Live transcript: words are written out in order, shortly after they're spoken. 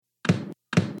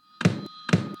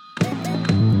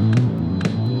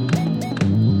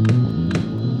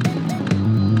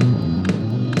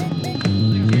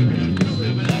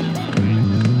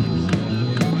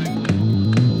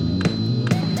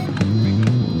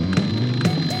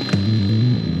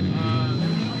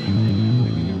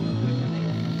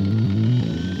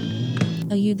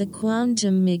the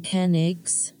quantum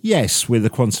mechanics. Yes, we're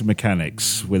the Quantum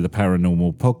Mechanics. We're the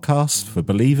paranormal podcast for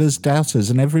believers,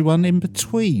 doubters, and everyone in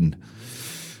between.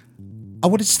 I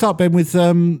wanted to start, Ben, with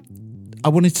I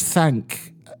wanted to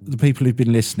thank the people who've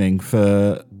been listening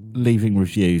for leaving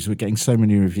reviews. We're getting so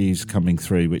many reviews coming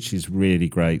through, which is really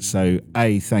great. So,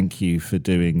 A, thank you for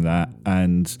doing that.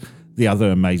 And the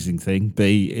other amazing thing,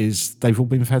 B, is they've all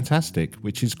been fantastic,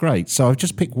 which is great. So I've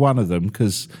just picked one of them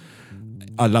because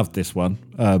I loved this one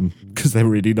because they're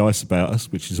really nice about us,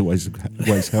 which is always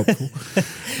helpful.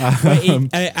 And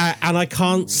I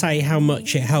can't say how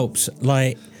much it helps.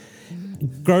 Like,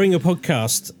 growing a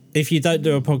podcast, if you don't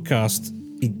do a podcast,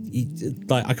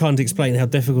 like, I can't explain how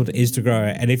difficult it is to grow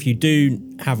it. And if you do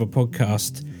have a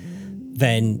podcast,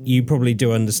 then you probably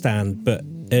do understand. But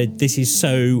this is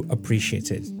so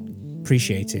appreciated.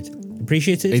 Indeed.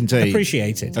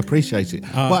 Appreciated.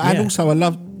 Well, and also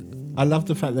I love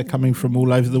the fact they're coming from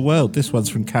all over the world. This one's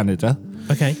from Canada.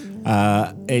 Okay.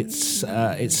 It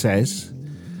says,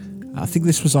 I think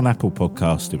this was on Apple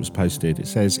Podcast, it was posted. It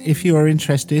says, if you are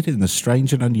interested in the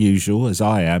strange and unusual, as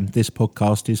I am, this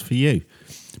podcast is for you.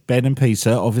 Ben and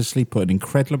Peter obviously put an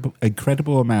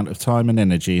incredible amount of time and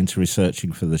energy into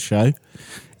researching for the show.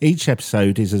 Each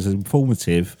episode is as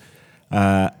informative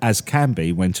as can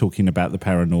be when talking about the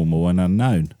paranormal and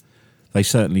unknown. They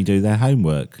certainly do their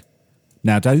homework.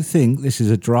 Now, don't think this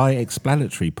is a dry,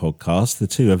 explanatory podcast. The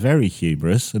two are very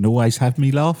humorous and always have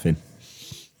me laughing,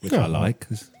 which I like.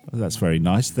 That's very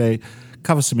nice. They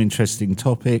cover some interesting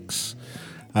topics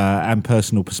and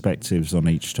personal perspectives on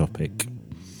each topic.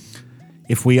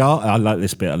 I like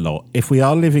this bit a lot. If we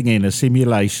are living in a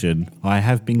simulation, I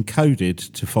have been coded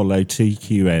to follow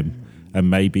TQM, and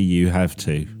maybe you have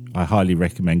too. I highly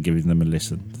recommend giving them a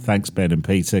listen. Thanks, Ben and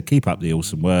Peter. Keep up the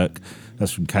awesome work.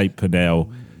 That's from Cape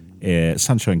Purnell,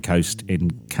 Sunshine Coast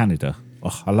in Canada.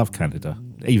 Oh, I love Canada.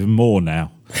 Even more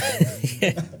now.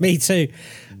 Yeah, me too.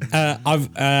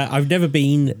 I've never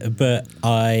been, but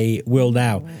I will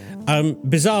now.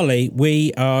 Bizarrely,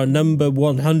 we are number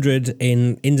 100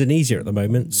 in Indonesia at the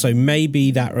moment, so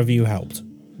maybe that review helped.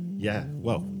 Yeah,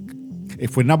 well,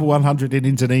 if we're number 100 in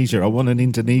Indonesia, I want an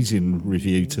Indonesian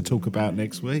review to talk about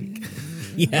next week.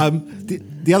 Yeah.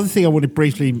 The other thing I want to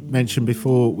briefly mention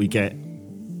before we get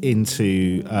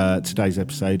into today's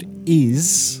episode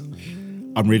is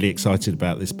I'm really excited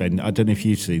about this, Ben. I don't know if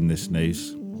you've seen this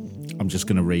news. I'm just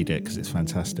going to read it because it's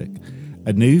fantastic.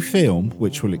 A new film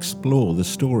which will explore the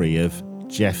story of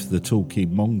Jeff the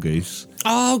Talking Mongoose.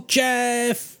 Oh,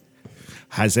 Jeff!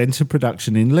 Has entered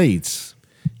production in Leeds.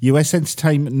 US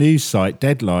entertainment news site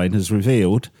Deadline has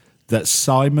revealed that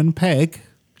Simon Pegg,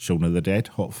 Shaun of the Dead,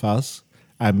 Hot Fuzz,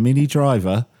 and Minnie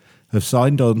Driver have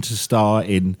signed on to star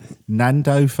in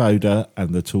Nando Foda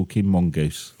and the Talking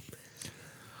Mongoose.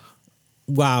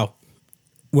 Wow.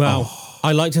 Well,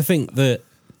 I like to think that,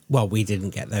 well, we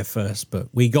didn't get there first, but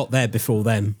we got there before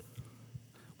them.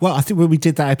 Well, I think when we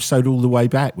did that episode all the way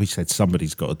back, we said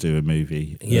somebody's got to do a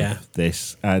movie of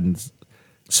this, and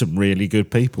some really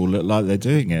good people look like they're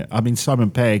doing it. I mean,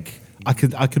 Simon Pegg, I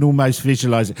can almost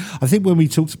visualise it. I think when we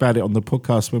talked about it on the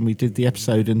podcast, when we did the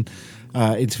episode and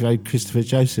interviewed Christopher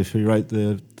Joseph, who wrote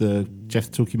the Jeff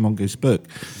the Talking Mongoose book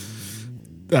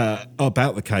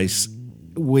about the case,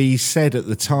 we said at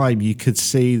the time you could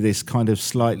see this kind of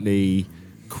slightly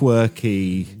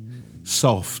quirky,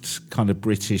 soft kind of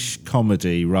British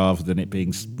comedy rather than it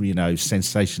being,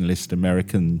 sensationalist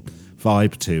American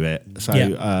vibe to it. So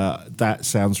that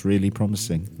sounds really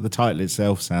promising. The title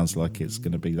itself sounds like it's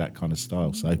going to be that kind of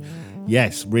style. So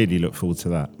yes, really look forward to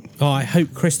that. Oh, I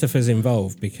hope Christopher's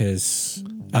involved because...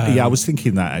 I was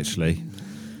thinking that actually.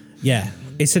 Yeah,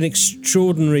 it's an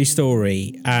extraordinary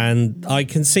story and I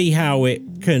can see how it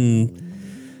can...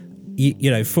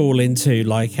 fall into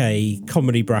like a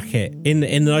comedy bracket in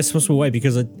the nicest possible way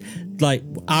because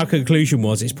our conclusion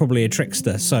was it's probably a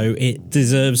trickster, so it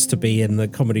deserves to be in the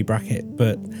comedy bracket.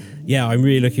 But yeah, I'm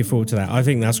really looking forward to that. I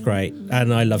think that's great,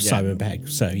 and I love Simon Pegg.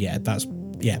 So yeah, that's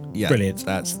brilliant.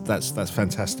 That's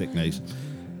fantastic news.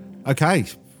 Okay,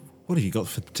 what have you got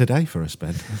for today for us,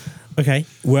 Ben? Okay,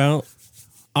 well,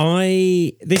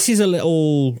 this is a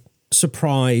little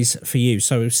surprise for you.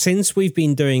 So since we've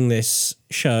been doing this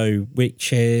show,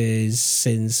 which is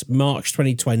since March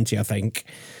 2020, I think,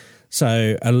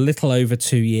 so a little over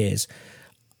 2 years,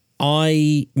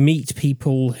 I meet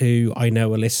people who I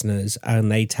know are listeners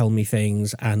and they tell me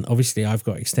things, and obviously I've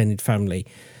got extended family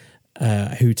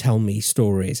who tell me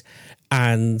stories,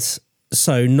 and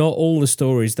so not all the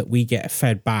stories that we get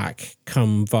fed back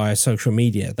come via social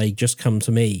media. They just come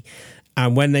to me.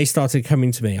 And when they started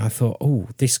coming to me, I thought, oh,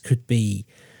 this could be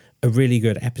a really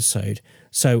good episode.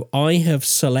 So I have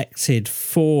selected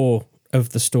 4 of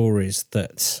the stories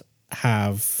that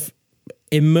have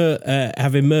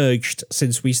emerged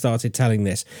since we started telling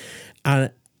this,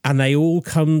 and they all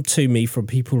come to me from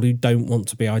people who don't want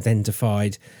to be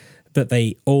identified, but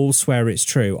they all swear it's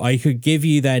true. I could give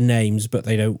you their names, but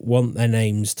they don't want their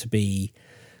names to be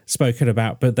spoken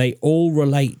about, but they all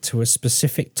relate to a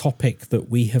specific topic that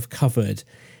we have covered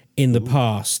in the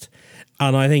past.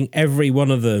 And I think every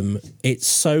one of them, it's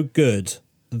so good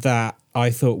that I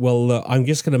thought, well, look, I'm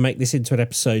just going to make this into an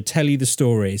episode, tell you the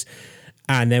stories,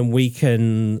 and then we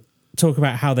can talk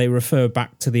about how they refer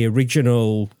back to the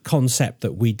original concept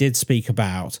that we did speak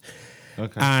about.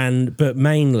 Okay. But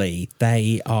mainly,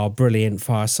 they are brilliant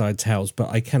fireside tales. But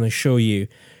I can assure you,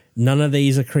 none of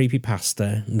these are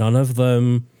creepypasta. None of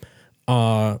them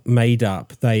are made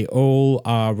up. They all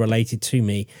are related to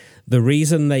me. The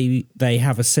reason they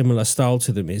have a similar style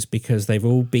to them is because they've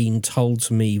all been told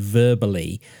to me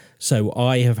verbally. So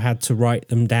I have had to write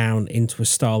them down into a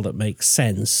style that makes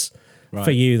sense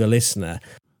for you, the listener.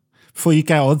 Before you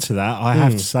go on to that, I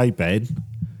have to say, Ben,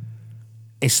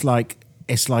 it's like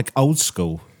old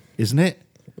school, isn't it?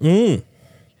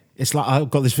 It's like I've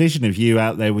got this vision of you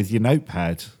out there with your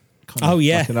notepad.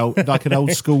 Yeah. Like an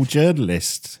old school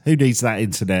journalist. Who needs that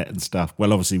internet and stuff?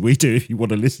 Well, obviously we do if you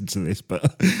want to listen to this, but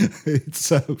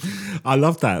I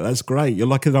love that. That's great. You're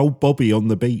like an old Bobby on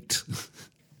the beat.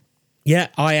 Yeah,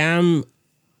 I am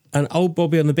an old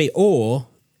Bobby on the beat, or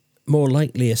more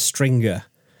likely a stringer,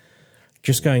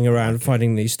 just going around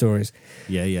finding these stories.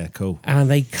 Yeah, cool. And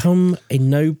they come in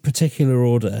no particular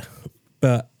order,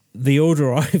 but the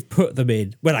order I've put them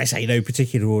in, when I say no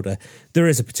particular order, there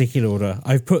is a particular order.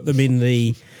 I've put them in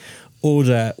the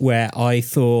order where I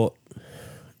thought,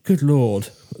 good Lord,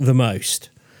 the most.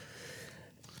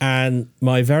 And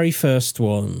my very first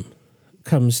one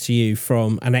comes to you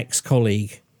from an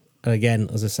ex-colleague. And again,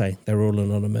 as I say, they're all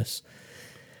anonymous.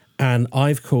 And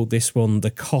I've called this one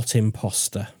the Cot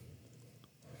Imposter.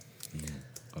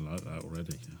 I like that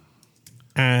already.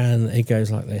 And it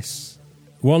goes like this.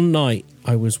 One night,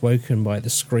 I was woken by the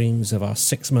screams of our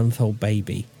 6-month-old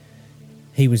baby.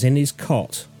 He was in his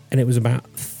cot, and it was about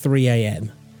 3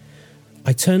 a.m.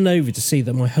 I turned over to see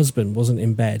that my husband wasn't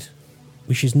in bed,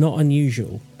 which is not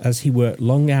unusual, as he worked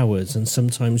long hours and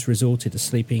sometimes resorted to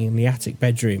sleeping in the attic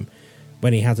bedroom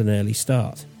when he had an early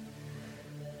start.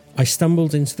 I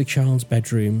stumbled into the child's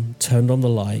bedroom, turned on the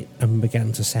light, and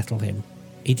began to settle him.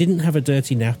 He didn't have a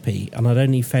dirty nappy, and I'd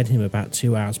only fed him about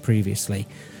 2 hours previously,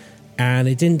 and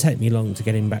it didn't take me long to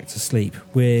get him back to sleep,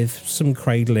 with some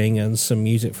cradling and some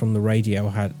music from the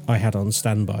radio I had on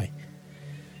standby.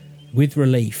 With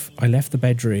relief, I left the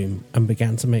bedroom and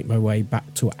began to make my way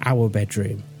back to our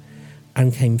bedroom,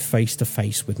 and came face to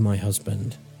face with my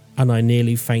husband, and I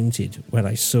nearly fainted when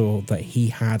I saw that he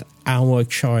had our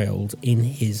child in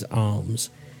his arms.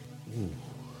 Ooh.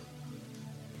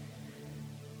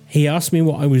 He asked me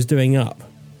what I was doing up,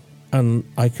 and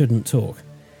I couldn't talk.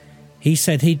 He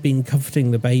said he'd been comforting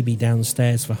the baby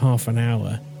downstairs for half an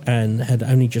hour and had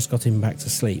only just got him back to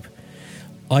sleep.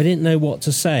 I didn't know what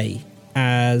to say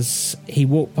as he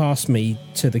walked past me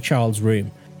to the child's room.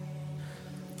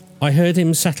 I heard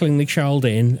him settling the child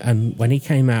in, and when he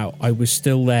came out, I was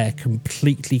still there,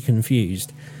 completely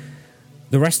confused.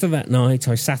 The rest of that night,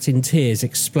 I sat in tears,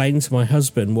 explained to my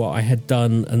husband what I had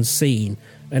done and seen,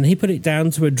 and he put it down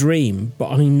to a dream,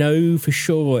 but I know for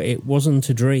sure it wasn't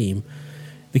a dream.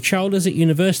 The child is at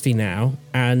university now,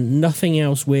 and nothing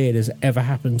else weird has ever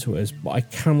happened to us, but I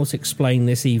cannot explain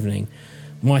this evening.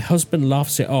 My husband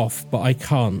laughs it off, but I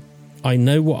can't. I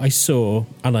know what I saw,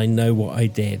 and I know what I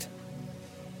did.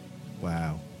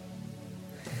 Wow.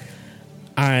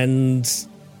 And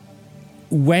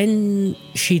when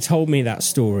she told me that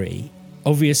story,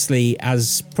 obviously,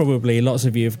 as probably lots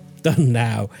of you have done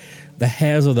now, the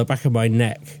hairs on the back of my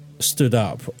neck stood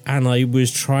up, and I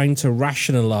was trying to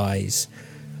rationalise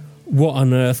what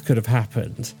on earth could have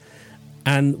happened.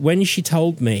 And when she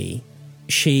told me,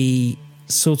 she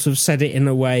sort of said it in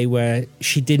a way where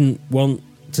she didn't want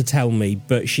to tell me,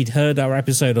 but she'd heard our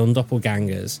episode on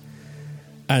doppelgängers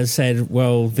and said,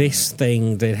 well, this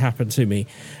thing did happen to me.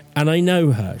 And I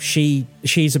know her.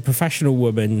 She's a professional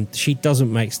woman. She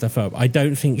doesn't make stuff up. I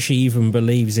don't think she even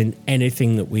believes in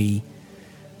anything that we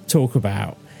talk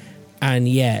about. And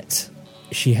yet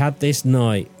she had this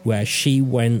night where she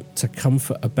went to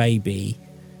comfort a baby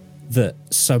that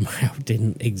somehow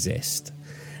didn't exist.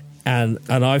 And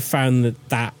I found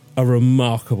that a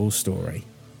remarkable story.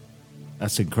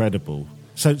 That's incredible.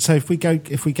 So if we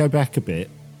go back a bit,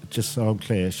 just so I'm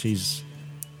clear, she's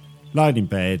lying in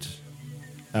bed.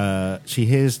 She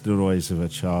hears the noise of a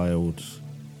child.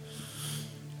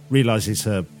 realises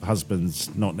her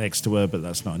husband's not next to her, but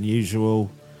that's not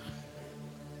unusual.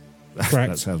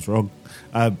 Correct. That sounds wrong.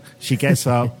 She gets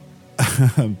up,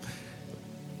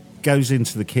 goes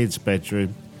into the kid's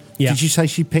bedroom. Yeah. Did you say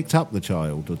she picked up the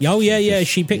child? Or Oh, yeah.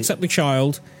 She picks up the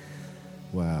child.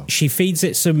 Wow. She feeds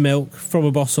it some milk from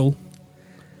a bottle,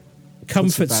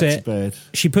 comforts it.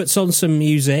 She puts on some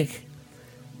music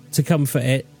to comfort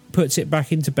it, puts it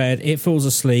back into bed. It falls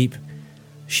asleep.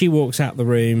 She walks out the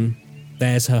room.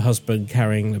 There's her husband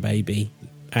carrying the baby.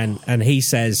 And he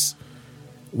says,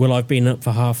 well, I've been up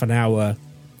for half an hour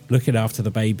looking after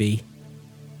the baby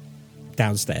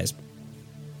downstairs.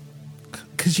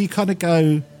 Because you kind of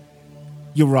go,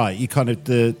 you're right, you kind of,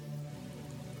 the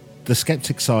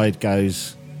skeptic side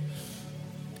goes,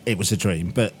 it was a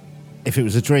dream. But if it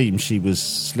was a dream, she was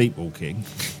sleepwalking,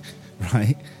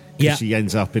 right? Yeah. She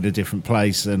ends up in a different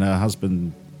place and her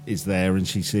husband is there and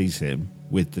she sees him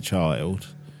with the child.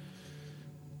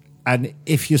 And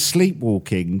if you're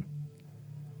sleepwalking,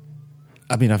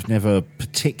 I mean, I've never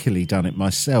particularly done it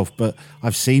myself, but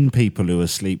I've seen people who are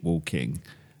sleepwalking.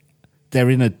 They're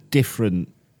in a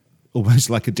different, almost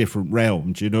like a different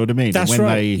realm. Do you know what I mean? That's and when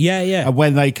right. Yeah. And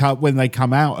when they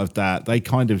come out of that, they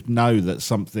kind of know that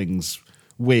something's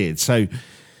weird. So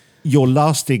your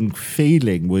lasting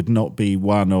feeling would not be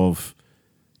one of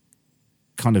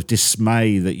kind of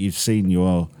dismay that you've seen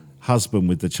your husband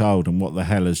with the child and what the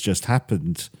hell has just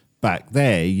happened back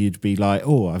there. You'd be like,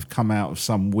 oh, I've come out of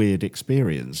some weird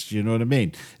experience. Do you know what I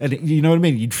mean? And you know what I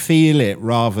mean? You'd feel it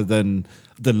rather than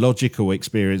the logical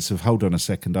experience of, hold on a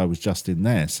second, I was just in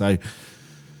there. So,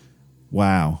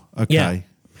 wow. Okay.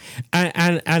 Yeah.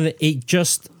 And it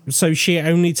just, so she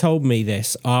only told me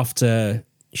this after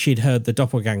she'd heard the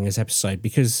doppelgängers episode,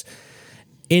 because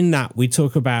in that we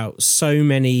talk about so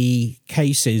many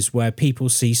cases where people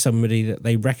see somebody that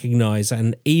they recognize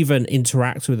and even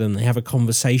interact with them. They have a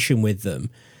conversation with them.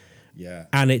 Yeah.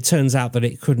 And it turns out that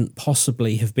it couldn't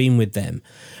possibly have been with them.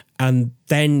 And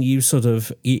then you sort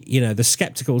of, you know, the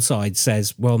skeptical side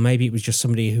says, well, maybe it was just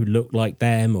somebody who looked like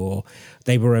them, or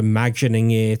they were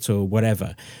imagining it, or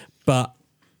whatever. But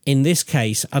in this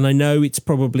case, and I know it's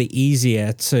probably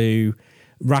easier to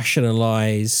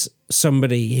rationalize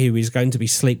somebody who is going to be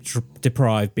sleep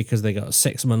deprived because they got a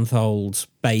 6-month-old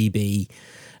baby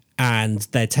and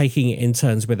they're taking it in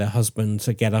turns with her husband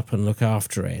to get up and look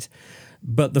after it.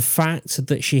 But the fact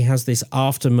that she has this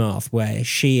aftermath where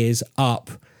she is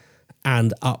up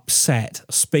and upset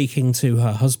speaking to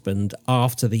her husband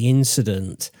after the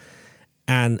incident,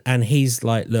 and he's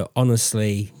like, look,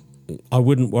 honestly, I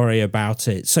wouldn't worry about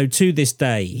it. So to this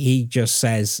day, he just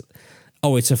says,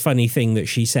 oh, it's a funny thing that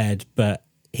she said, but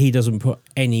he doesn't put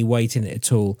any weight in it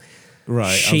at all.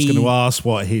 Right. I was going to ask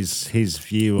what his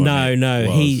view on it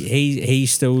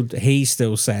was. He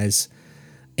still says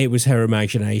it was her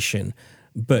imagination,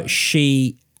 but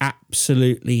she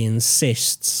absolutely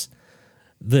insists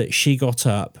that she got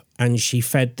up and she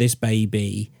fed this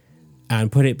baby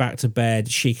and put it back to bed.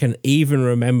 She can even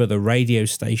remember the radio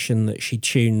station that she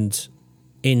tuned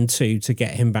into to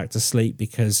get him back to sleep,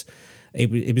 because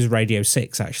it was Radio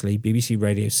 6, actually, BBC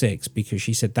Radio 6, because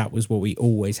she said that was what we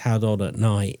always had on at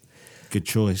night. Good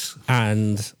choice.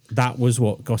 And that was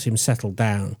what got him settled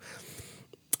down.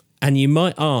 And you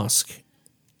might ask,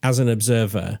 as an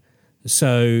observer,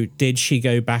 so did she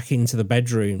go back into the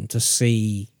bedroom to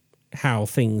see how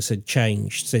things had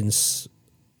changed since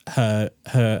her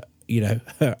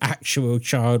actual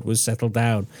child was settled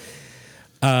down?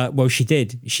 Well, she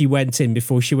did. She went in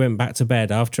before she went back to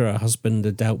bed after her husband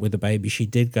had dealt with the baby. She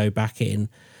did go back in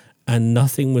and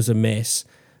nothing was amiss.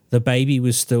 The baby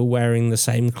was still wearing the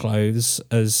same clothes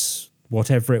as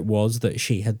whatever it was that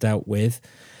she had dealt with.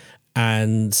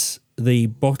 And the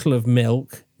bottle of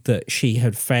milk that she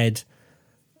had fed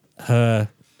her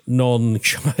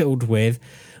non-child with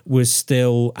was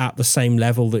still at the same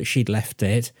level that she'd left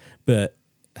it. But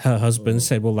her husband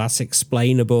said, well, that's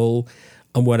explainable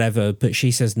and whatever. But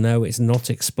she says, no, it's not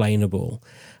explainable.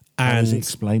 And how is it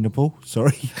explainable?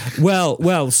 Sorry.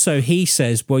 Well, so he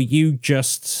says, well, you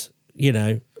just,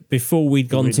 before we'd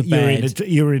gone to bed.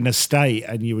 You were in a state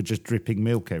and you were just dripping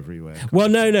milk everywhere. Well,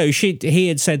 no. He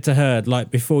had said to her,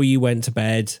 like, before you went to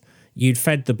bed, you'd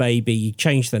fed the baby, you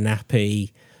changed the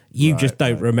nappy, you just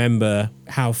don't remember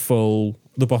how full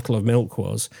the bottle of milk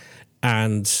was.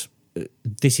 And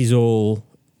this is all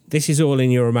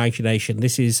in your imagination.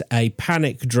 This is a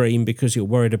panic dream because you're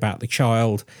worried about the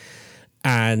child.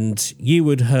 And you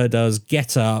had heard us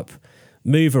get up,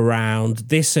 move around.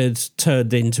 This had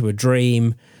turned into a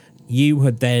dream. You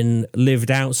had then lived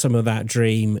out some of that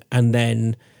dream, and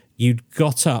then you'd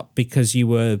got up because you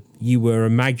were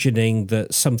imagining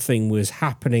that something was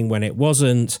happening when it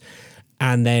wasn't.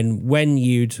 And then when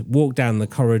you'd walked down the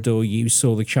corridor, you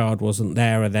saw the child wasn't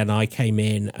there. And then I came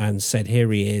in and said,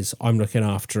 here he is, I'm looking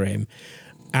after him.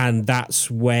 And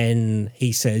that's when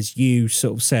he says, you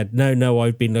sort of said, no,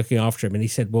 I've been looking after him. And he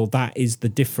said, well, that is the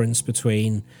difference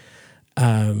between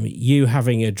you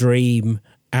having a dream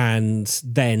and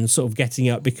then sort of getting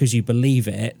up because you believe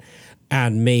it,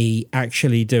 and me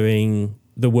actually doing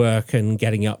the work and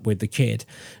getting up with the kid.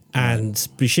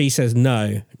 But she says,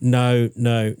 no.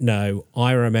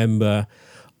 I remember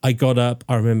I got up.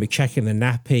 I remember checking the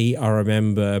nappy. I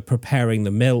remember preparing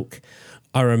the milk.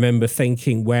 I remember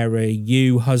thinking, where are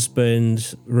you,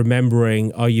 husband?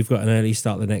 Remembering, you've got an early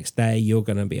start the next day. You're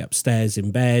going to be upstairs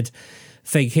in bed.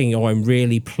 Thinking, I'm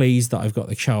really pleased that I've got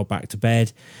the child back to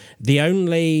bed. The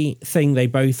only thing they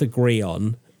both agree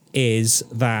on is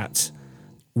that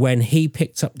when he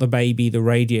picked up the baby, the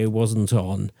radio wasn't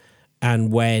on. And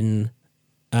when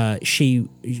when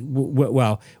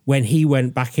he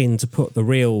went back in to put the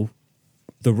real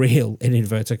in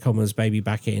inverted commas baby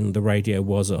back in, the radio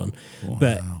was on. Wow.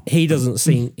 But he doesn't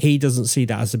see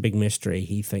that as a big mystery.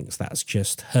 He thinks that's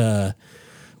just her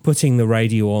putting the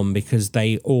radio on because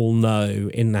they all know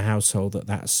in the household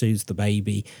that soothes the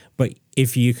baby. But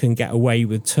if you can get away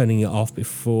with turning it off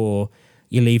before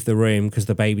you leave the room because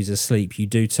the baby's asleep, you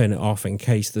do turn it off in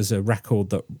case there's a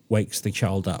record that wakes the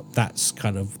child up. That's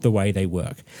kind of the way they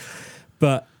work.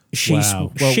 But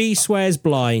she swears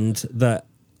blind that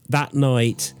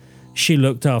night she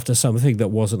looked after something that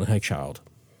wasn't her child.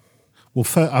 Well,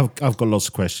 I've got lots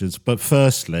of questions, but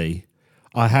firstly,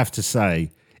 I have to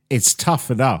say it's tough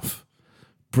enough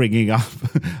bringing up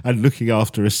and looking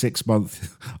after a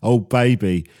 6-month-old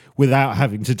baby without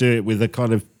having to do it with a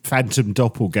kind of phantom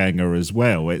doppelganger as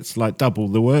well. It's like double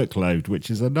the workload, which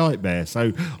is a nightmare.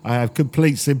 So I have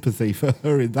complete sympathy for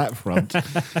her in that front.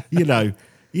 You know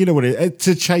what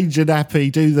to change a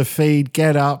nappy, do the feed,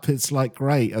 get up. It's like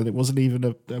great, and it wasn't even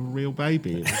a real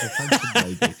baby; it was a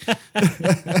phantom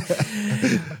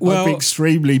baby. Well, I'd be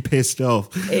extremely pissed off.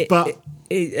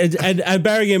 And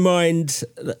bearing in mind,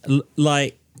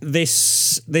 like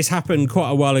this happened quite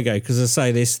a while ago, because I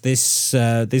say this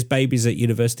baby's at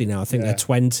university now. I think they're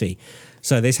 20,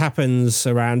 so this happens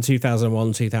around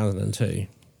 2001, 2002.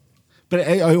 But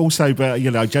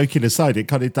joking aside, it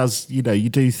kind of does. You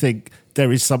do think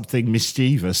there is something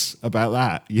mischievous about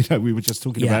that. We were just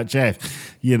talking about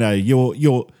Jeff.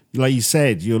 You're like you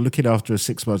said, you're looking after a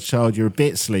 6-month child. You're a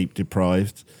bit sleep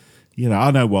deprived.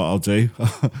 I know what I'll do.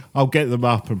 I'll get them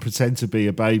up and pretend to be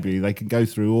a baby. They can go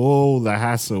through all the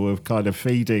hassle of kind of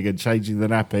feeding and changing the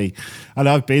nappy. And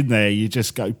I've been there. You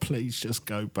just go, please just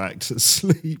go back to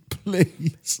sleep,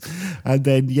 please. And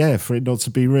then, for it not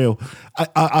to be real.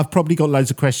 I've probably got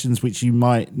loads of questions which you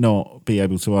might not be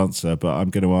able to answer, but I'm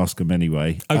going to ask them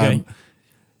anyway. Okay.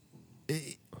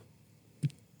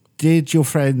 Did your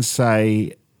friend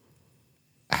say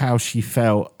how she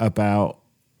felt about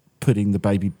putting the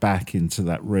baby back into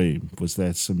that room? Was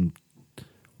there some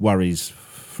worries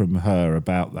from her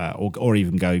about that, or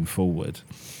even going forward?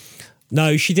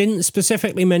 No, she didn't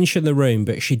specifically mention the room,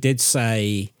 but she did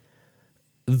say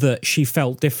that she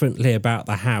felt differently about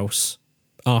the house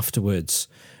afterwards.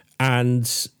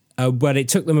 And when it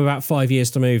took them about 5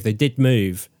 years to move, they did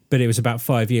move, but it was about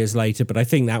 5 years later. But I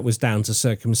think that was down to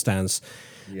circumstance.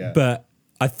 Yeah. But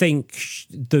I think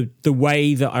the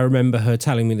way that I remember her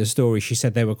telling me the story, she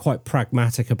said they were quite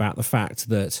pragmatic about the fact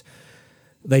that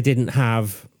they didn't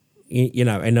have,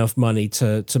 enough money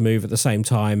to move at the same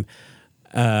time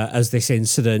as this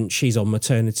incident. She's on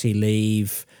maternity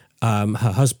leave. Her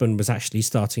husband was actually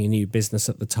starting a new business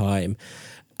at the time.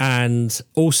 And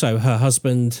also her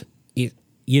husband,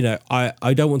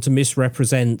 I don't want to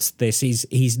misrepresent this.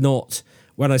 He's not,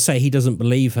 when I say he doesn't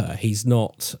believe her, he's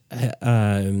not...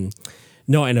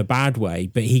 not in a bad way,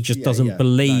 but he just doesn't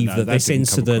believe that this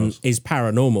incident is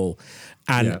paranormal,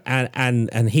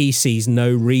 and he sees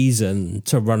no reason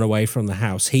to run away from the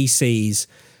house. He sees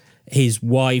his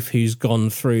wife, who's gone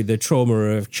through the trauma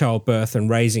of childbirth and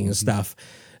raising and stuff,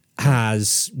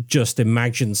 has just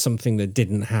imagined something that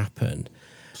didn't happen.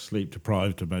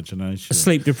 Sleep-deprived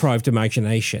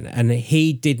imagination. And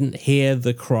he didn't hear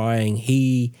the crying.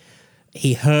 He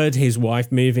heard his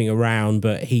wife moving around,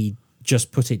 but he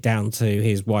just put it down to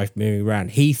his wife moving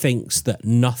around. He thinks that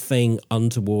nothing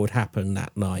untoward happened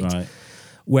that night, right.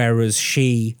 Whereas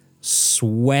she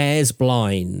swears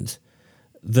blind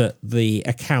that the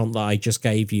account that I just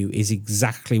gave you is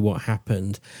exactly what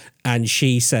happened. And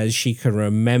she says she can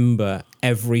remember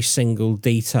every single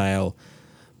detail,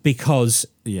 because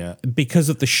Yeah. because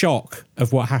of the shock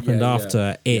of what happened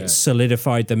after, it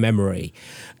solidified the memory.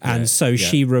 And so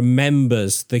she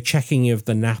remembers the checking of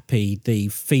the nappy, the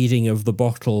feeding of the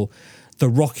bottle, the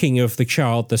rocking of the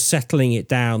child, the settling it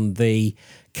down, the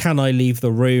can I leave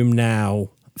the room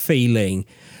now feeling.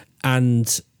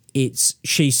 And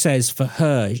she says for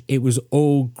her, it was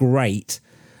all great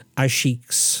as she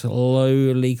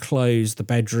slowly closed the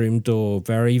bedroom door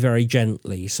very, very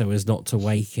gently so as not to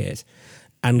wake it,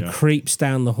 and creeps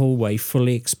down the hallway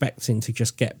fully expecting to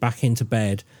just get back into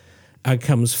bed, and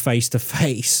comes face to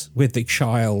face with the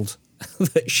child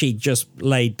that she just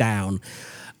laid down.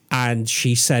 And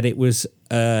she said it was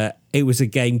a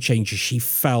game changer. She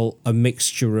felt a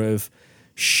mixture of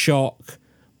shock,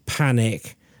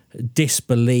 panic,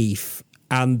 disbelief,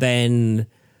 and then,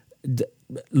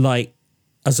 like,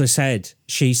 as I said,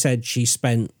 she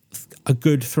spent a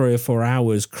good 3 or 4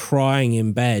 hours crying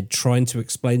in bed, trying to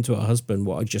explain to her husband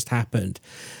what had just happened,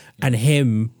 and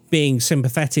him being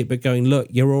sympathetic but going, look,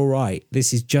 you're all right.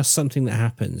 This is just something that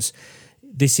happens.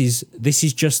 This is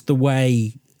just the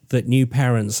way that new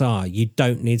parents are. You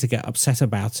don't need to get upset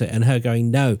about it. And her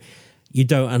going, no, you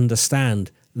don't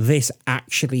understand. This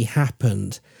actually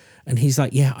happened. And he's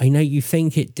like, yeah, I know you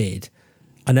think it did.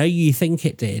 I know you think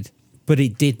it did, but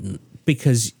it didn't.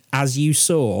 Because as you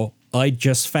saw, I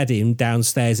just fed him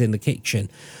downstairs in the kitchen.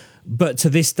 But to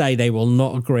this day, they will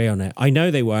not agree on it. I know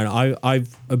they won't.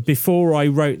 I've before I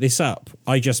wrote this up,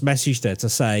 I just messaged her to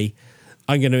say,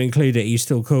 I'm going to include it. Are you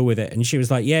still cool with it? And she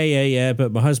was like, yeah.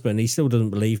 But my husband, he still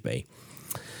doesn't believe me.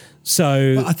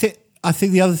 So But I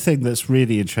think the other thing that's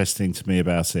really interesting to me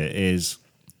about it is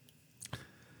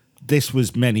this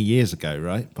was many years ago,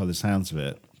 right? By the sounds of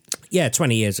it. Yeah,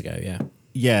 20 years ago, yeah.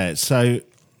 Yeah, so,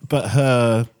 but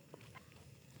her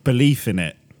belief in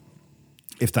it,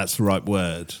 if that's the right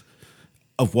word,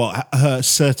 of what her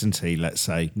certainty, let's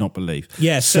say, not belief.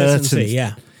 Yeah, certainty,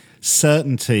 yeah.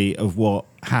 Certainty of what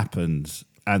happened,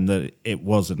 and that it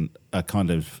wasn't a kind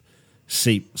of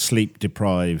sleep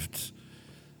deprived,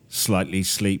 slightly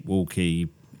sleepwalky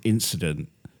incident.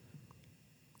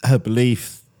 Her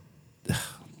belief,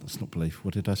 that's not belief,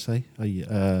 what did I say?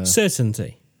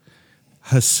 Certainty.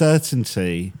 Her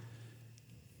certainty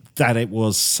that it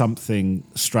was something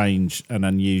strange and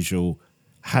unusual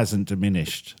hasn't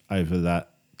diminished over that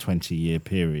 20-year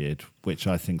period, which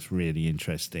I think is really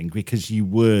interesting, because you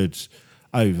would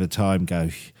over time go,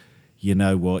 you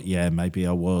know what, yeah, maybe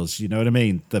I was, you know what I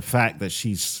mean? The fact that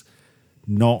she's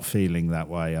not feeling that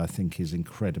way, I think, is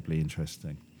incredibly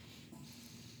interesting.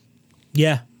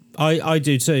 Yeah, I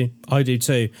do too.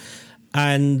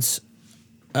 And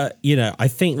I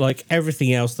think, like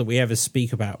everything else that we ever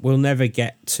speak about, we'll never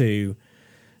get to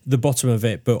the bottom of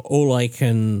it, but all I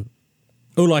can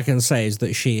say is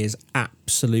that she is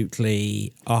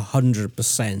absolutely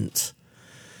 100%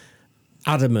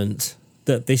 adamant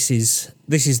that this is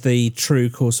the true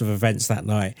course of events that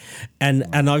night. And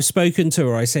I've spoken to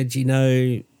her. I said,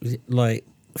 like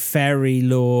fairy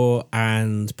lore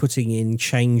and putting in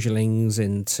changelings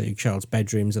into child's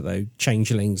bedrooms, although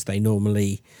changelings, they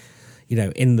normally,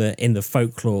 in the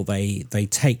folklore, they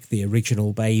take the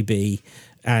original baby,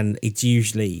 and it's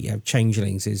usually,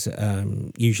 changelings is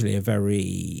usually a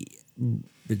very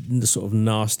sort of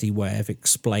nasty way of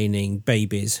explaining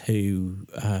babies who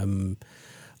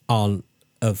aren't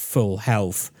of full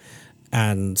health.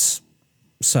 And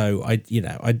so I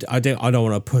don't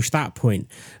want to push that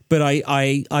point, but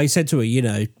I said to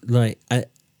her,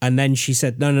 and then she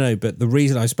said, no, but the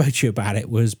reason I spoke to you about it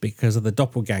was because of the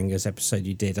doppelgängers episode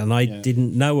you did, and I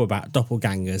didn't know about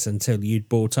doppelgängers until you'd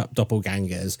brought up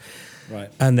doppelgängers. Right.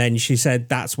 And then she said,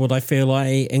 that's what I feel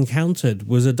I encountered,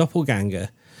 was a doppelganger.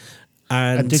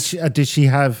 And did she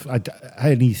have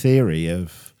any theory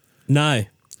of? No.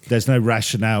 There's no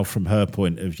rationale from her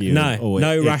point of view. No,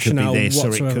 no rationale could be this,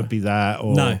 whatsoever. or it could be that.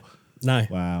 Or No.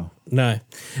 Wow. No.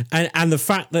 And the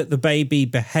fact that the baby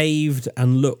behaved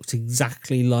and looked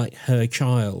exactly like her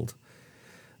child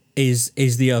is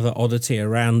the other oddity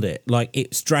around it. Like,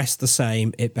 it's dressed the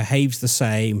same, it behaves the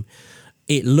same,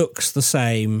 it looks the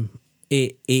same.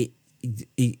 It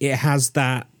has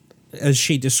that, as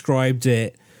she described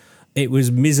it, it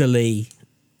was miserly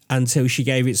until she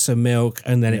gave it some milk,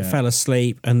 and then it fell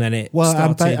asleep, and then it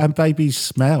started. And babies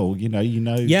smell,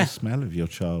 the smell of your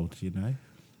child,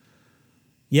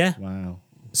 Yeah. Wow.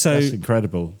 So that's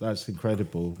incredible.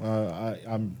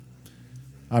 I'm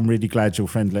really glad your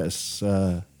friend let us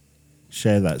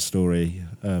share that story.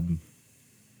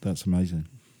 That's amazing.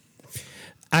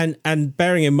 And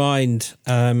bearing in mind,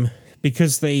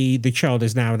 because the child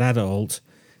is now an adult,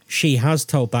 she has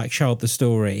told that child the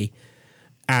story,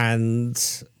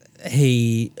 and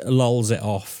he lolls it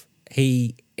off.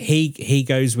 He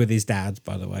goes with his dad,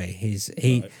 by the way.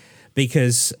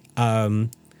 Because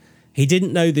he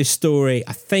didn't know this story.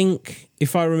 I think,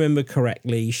 if I remember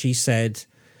correctly, she said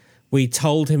we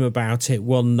told him about it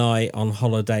one night on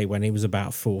holiday when he was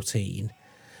about 14,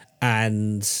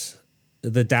 and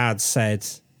the dad said,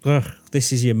 "Ugh,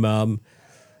 this is your mum.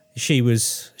 She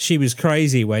was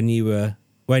crazy when you were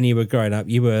growing up.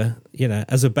 You were,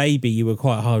 as a baby, you were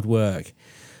quite hard work."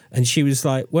 And she was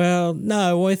like, "Well,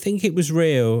 no, I think it was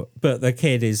real." But the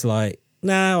kid is like,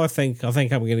 "No, I think I'm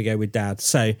going to go with dad."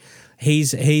 So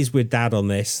he's with dad on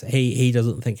this. He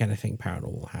doesn't think anything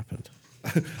paranormal happened.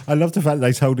 I love the fact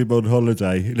they told him on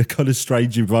holiday in a kind of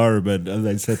strange environment, and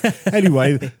they said,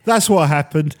 "Anyway, that's what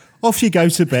happened. Off you go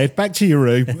to bed, back to your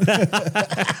room."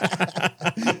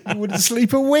 You wouldn't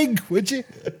sleep a wink, would you?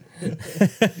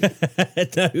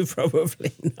 No,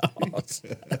 probably not.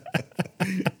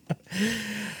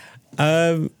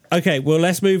 Okay, well,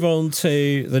 let's move on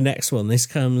to the next one. This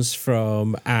comes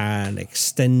from an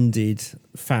extended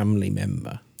family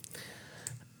member.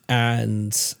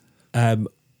 And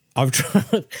I've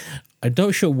tried, I'm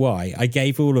not sure why I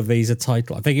gave all of these a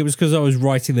title. I think it was because I was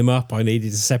writing them up. I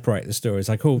needed to separate the stories.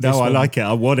 I called this No, I one, like it.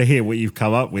 I want to hear what you've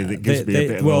come up with. It gives me a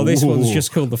bit of well, a... this one's Ooh.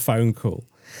 just called The Phone Call.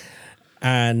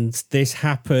 And this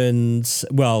happened,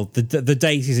 well, the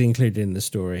date is included in the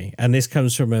story. And this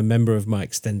comes from a member of my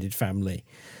extended family.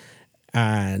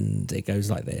 And it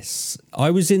goes like this. I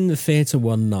was in the theatre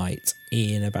one night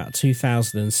in about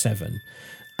 2007.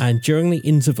 And during the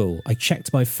interval, I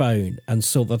checked my phone and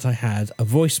saw that I had a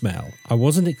voicemail. I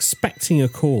wasn't expecting a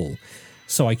call.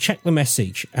 So I checked the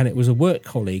message and it was a work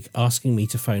colleague asking me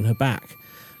to phone her back.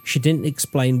 She didn't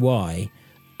explain why,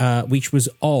 which was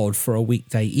odd for a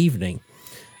weekday evening.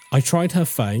 I tried her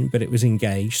phone, but it was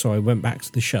engaged, so I went back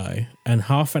to the show, and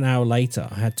half an hour later,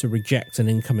 I had to reject an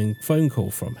incoming phone call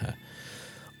from her.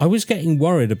 I was getting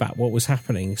worried about what was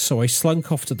happening, so I slunk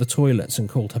off to the toilets and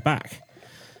called her back.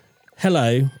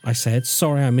 "Hello," I said.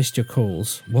 "Sorry I missed your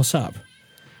calls. What's up?"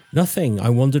 "Nothing. I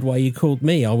wondered why you called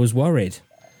me. I was worried."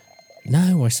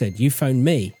 "No," I said. "You phoned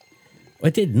me." "I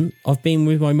didn't. I've been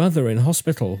with my mother in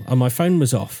hospital, and my phone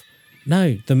was off."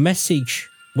 "No, the message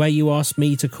where you asked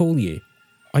me to call you.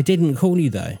 I didn't call you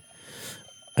though."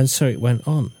 And so it went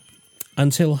on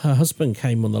until her husband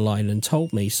came on the line and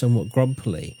told me somewhat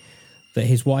grumpily that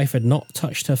his wife had not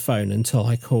touched her phone until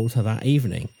I called her that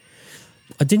evening.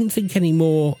 I didn't think any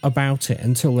more about it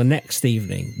until the next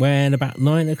evening when about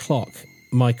 9 o'clock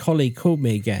my colleague called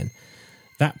me again.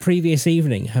 That previous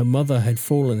evening her mother had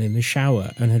fallen in the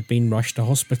shower and had been rushed to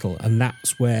hospital, and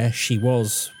that's where she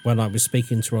was when I was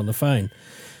speaking to her on the phone.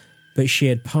 But she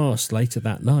had passed later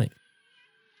that night.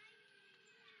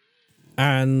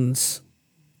 And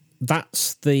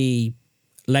that's the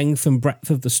length and breadth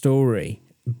of the story.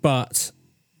 But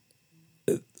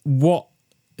what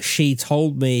she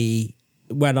told me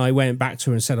when I went back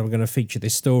to her and said, "I'm going to feature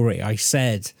this story," I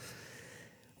said,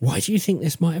 "Why do you think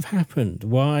this might have happened?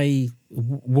 Why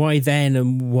then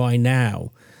and why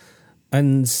now?"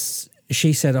 And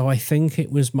she said, "Oh, I think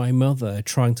it was my mother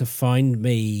trying to find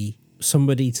me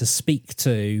somebody to speak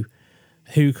to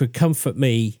who could comfort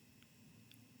me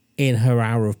in her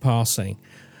hour of passing."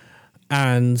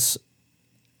 And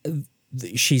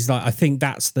she's like, "I think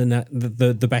that's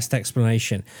the best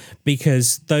explanation,"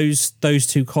 because those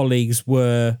two colleagues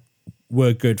were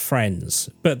good friends.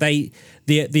 But the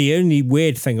only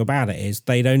weird thing about it is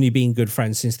they'd only been good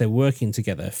friends since they were working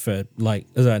together for, like,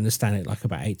 as I understand it, like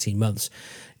about 18 months.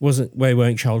 They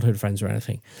weren't childhood friends or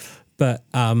anything. But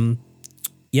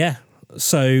yeah.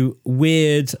 So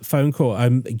weird phone call.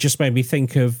 Just made me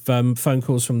think of phone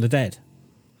calls from the dead.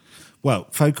 Well,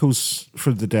 phone calls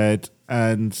from the dead,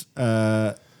 and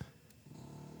there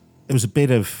was a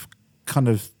bit of kind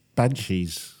of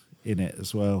banshees in it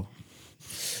as well.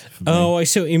 Oh, I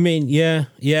see what you mean.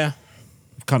 Yeah.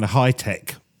 Kind of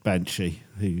high-tech banshee,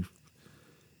 who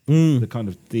the kind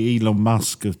of the Elon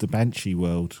Musk of the banshee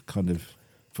world kind of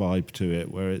vibe to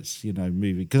it, where it's,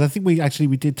 moving. Because I think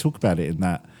we did talk about it in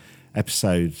that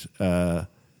episode,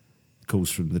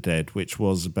 Calls from the Dead, which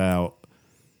was about,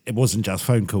 it wasn't just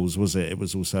phone calls, was it? It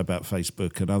was also about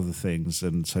Facebook and other things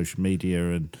and social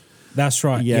media and... That's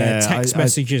right. Yeah, text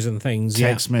messages and things.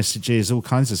 Text messages, all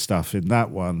kinds of stuff in that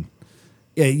one.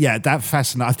 Yeah, that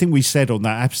fascinating. I think we said on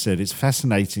that episode, it's a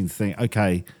fascinating thing.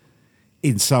 Okay,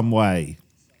 in some way,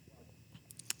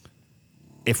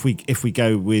 if we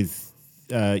go with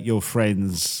your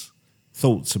friend's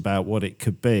thoughts about what it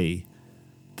could be,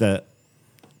 that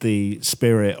the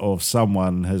spirit of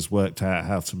someone has worked out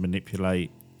how to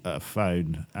manipulate a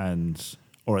phone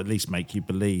or at least make you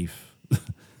believe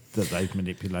that they've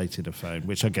manipulated a phone,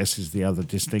 which I guess is the other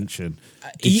distinction.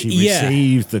 Did she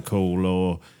receive the call,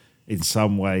 or in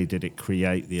some way did it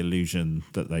create the illusion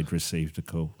that they'd received a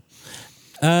call?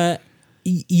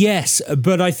 Yes,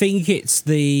 but I think it's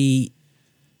the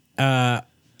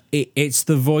it's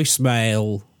the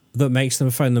voicemail that makes them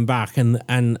phone them back, and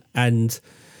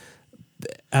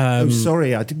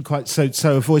sorry, I didn't quite. So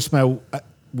a voicemail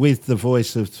with the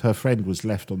voice of her friend was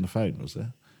left on the phone, was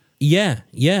there? Yeah,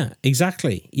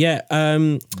 exactly. Yeah.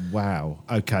 Wow.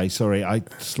 Okay, sorry, I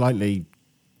slightly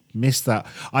missed that.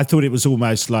 I thought it was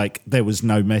almost like there was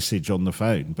no message on the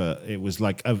phone, but it was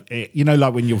like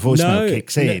like when your voicemail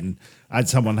kicks in and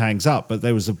someone hangs up, but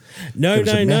there was a no.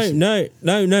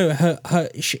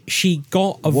 She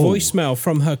got a voicemail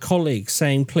from her colleague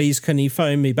saying, "Please, can you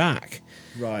phone me back?"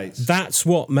 Right. That's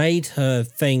what made her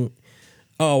think,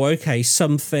 oh, okay,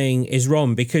 something is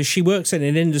wrong, because she works in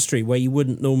an industry where you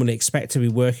wouldn't normally expect to be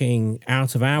working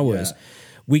out of hours,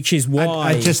 which is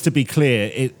why... And just to be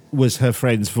clear, it was her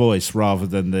friend's voice rather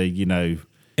than the,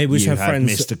 it was her friend's...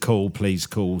 missed a call, please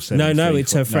call. No,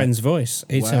 it's her friend's voice.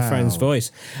 It's her friend's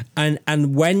voice.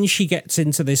 And when she gets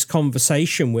into this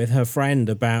conversation with her friend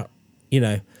about,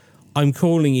 I'm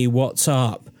calling you, what's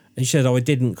up? And she said, oh, I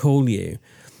didn't call you.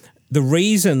 The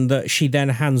reason that she then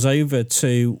hands over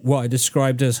to what I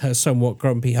described as her somewhat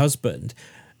grumpy husband,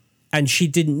 and she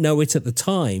didn't know it at the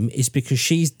time, is because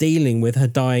she's dealing with her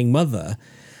dying mother,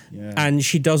 and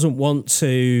she doesn't want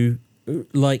to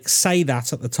say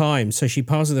that at the time. So she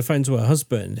passes the phone to her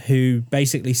husband, who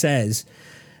basically says,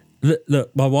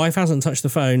 look, my wife hasn't touched the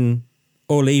phone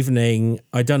all evening.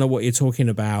 I don't know what you're talking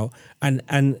about.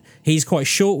 And he's quite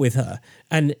short with her.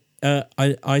 And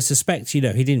I suspect, he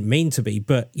didn't mean to be,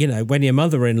 but, when your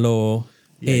mother-in-law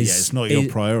it's not your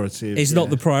priority. It's not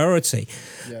the priority.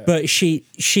 Yeah. But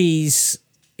she's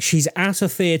at a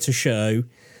theatre show.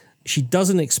 She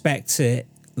doesn't expect it.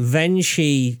 Then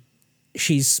she's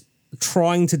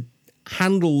trying to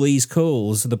handle these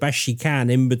calls the best she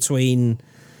can in between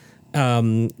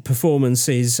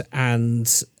performances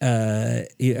and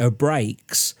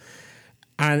breaks.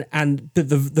 And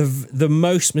the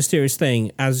most mysterious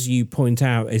thing, as you point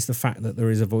out, is the fact that there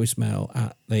is a voicemail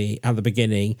at the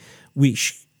beginning,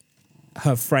 which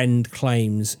her friend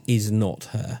claims is not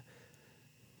her.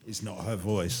 It's not her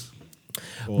voice.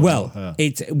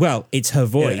 It's her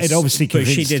voice. It obviously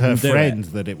convinced her friend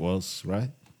that it was, right?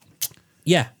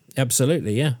 Yeah,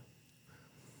 absolutely, yeah.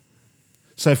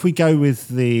 So if we go with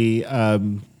the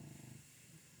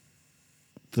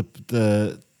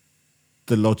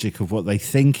logic of what they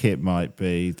think it might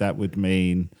be, that would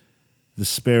mean the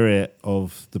spirit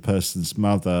of the person's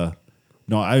mother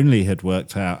not only had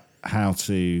worked out how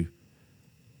to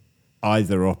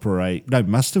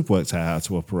must have worked out how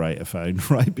to operate a phone,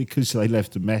 right? Because they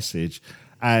left a message,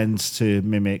 and to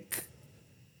mimic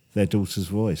their daughter's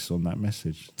voice on that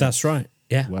message. That's right.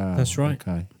 Yeah. Wow. That's right.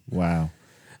 Okay. Wow.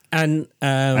 And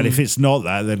if it's not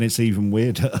that, then it's even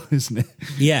weirder, isn't it?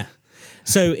 Yeah.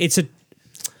 So it's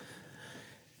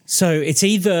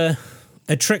either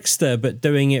a trickster but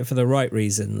doing it for the right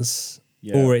reasons,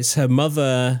 or it's her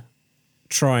mother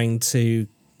trying to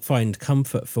find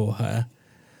comfort for her,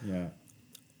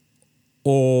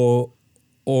 or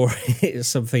it's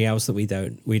something else that we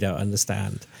don't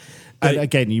understand. But, and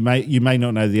again, you may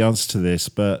not know the answer to this,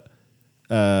 but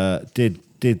did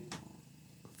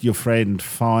your friend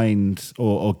find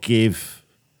or give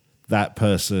that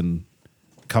person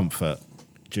comfort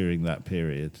during that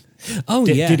period? Oh,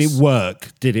 yes. Did it work?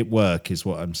 Did it work is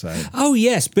what I'm saying. Oh,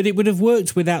 yes, but it would have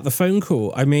worked without the phone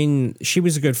call. I mean, she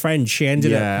was a good friend. She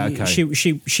ended up... Okay.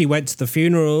 She went to the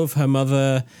funeral of her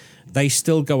mother. They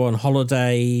still go on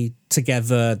holiday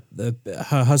together. Their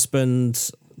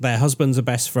husbands are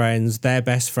best friends. They're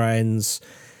best friends.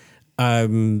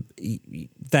 They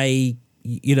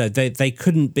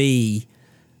couldn't be,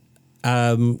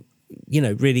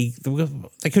 really...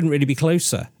 They couldn't really be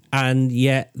closer. And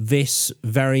yet this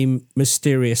very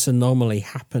mysterious anomaly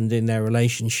happened in their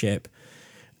relationship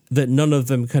that none of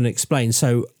them can explain.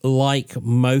 So like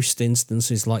most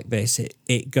instances like this,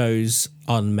 it goes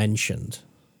unmentioned.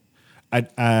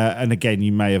 And again,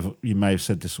 you may have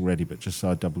said this already, but just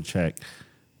so I double check,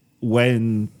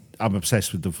 when I'm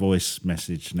obsessed with the voice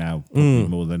message now, probably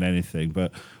more than anything,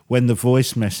 but when the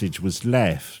voice message was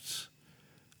left,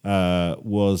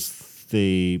 was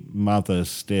the mother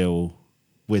still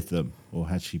with them, or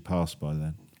had she passed by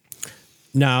then?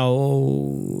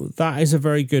 Now, that is a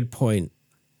very good point.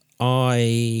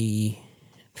 I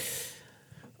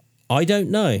don't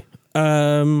know.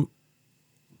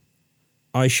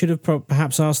 I should have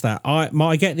perhaps asked that.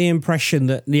 I get the impression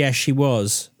that, yes, she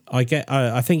was.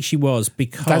 I think she was,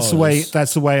 because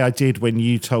that's the way I did when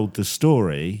you told the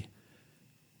story,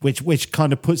 which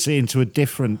kind of puts it into a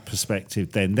different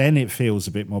perspective. Then it feels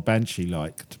a bit more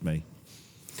banshee-like to me.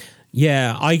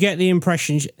 Yeah, I get the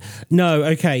impression. No,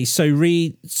 okay. So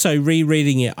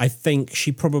rereading it, I think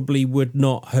she probably would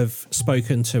not have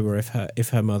spoken to her if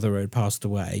her mother had passed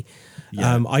away.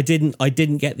 Yeah. I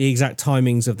didn't get the exact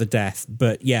timings of the death,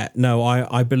 but yeah, no,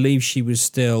 I believe she was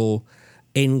still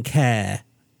in care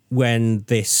when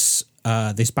this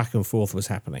back and forth was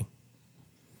happening.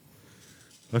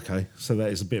 Okay, so that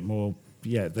is a bit more.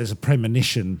 Yeah, there's a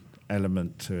premonition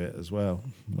element to it as well.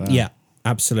 Wow. Yeah,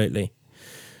 absolutely.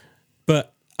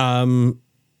 But that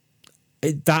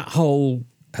whole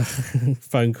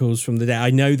phone calls from the dead. I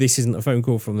know this isn't a phone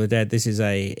call from the dead. This is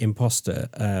a imposter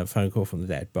phone call from the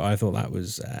dead. But I thought that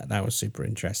was super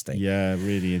interesting. Yeah,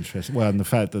 really interesting. Well, and the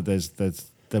fact that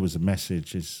there was a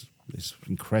message is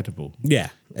incredible. Yeah,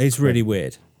 it's really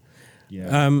weird.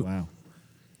 Yeah. Wow.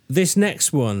 This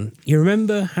next one, you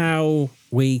remember how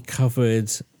we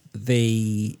covered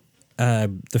the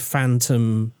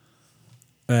Phantom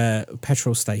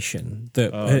petrol station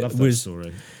that I love that was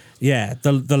story. Yeah,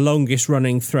 the longest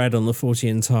running thread on the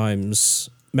 40 Times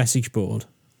message board.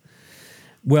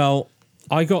 Well,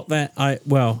 I got that. I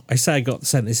say I got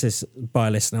sent this by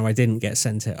a listener. I didn't get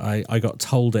sent it. I got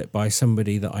told it by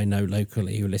somebody that I know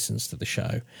locally who listens to the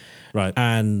show. Right.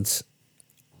 And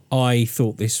I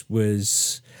thought this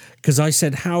was, because I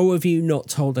said, how have you not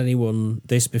told anyone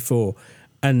this before?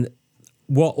 And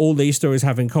what all these stories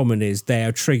have in common is they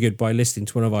are triggered by listening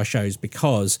to one of our shows,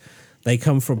 because they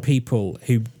come from people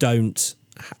who don't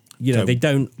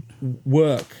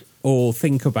work or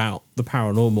think about the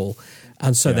paranormal,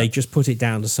 and so they just put it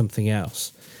down to something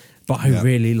else. But I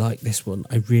really like this one.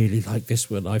 I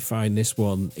find this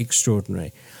one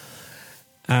extraordinary.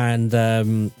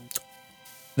 And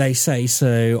they say,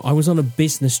 so I was on a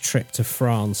business trip to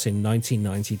France in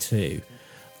 1992.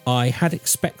 I had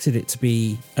expected it to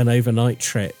be an overnight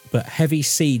trip, but heavy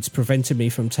seeds prevented me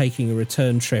from taking a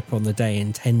return trip on the day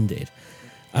intended.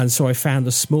 And so I found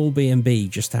a small B&B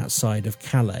just outside of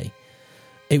Calais.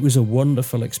 It was a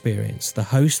wonderful experience. The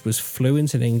host was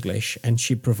fluent in English, and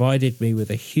she provided me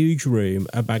with a huge room,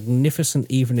 a magnificent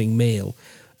evening meal,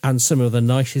 and some of the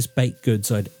nicest baked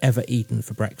goods I'd ever eaten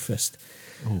for breakfast.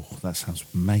 Oh, that sounds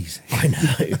amazing. I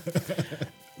know.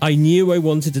 I knew I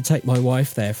wanted to take my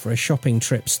wife there for a shopping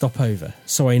trip stopover,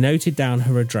 so I noted down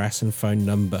her address and phone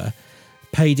number,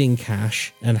 paid in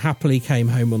cash, and happily came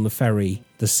home on the ferry,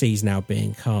 the seas now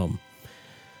being calm.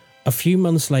 A few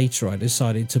months later, I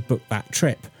decided to book that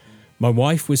trip. My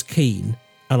wife was keen,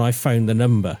 and I phoned the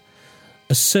number.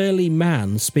 A surly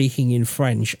man speaking in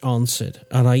French answered,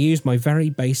 and I used my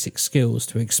very basic skills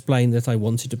to explain that I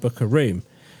wanted to book a room.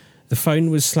 The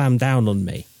phone was slammed down on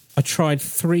me. I tried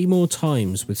 3 more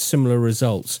times with similar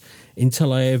results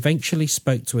until I eventually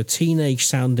spoke to a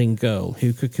teenage-sounding girl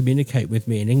who could communicate with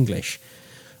me in English.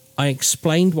 I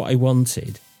explained what I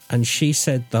wanted, and she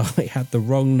said that I had the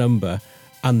wrong number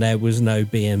and there was no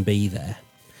B&B there.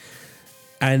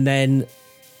 And then,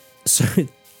 so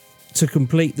to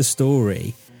complete the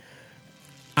story,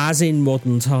 as in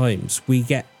modern times, we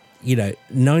get,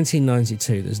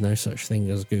 1992, there's no such thing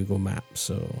as Google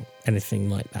Maps or anything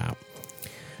like that.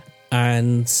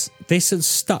 And this had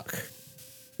stuck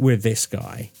with this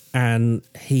guy. And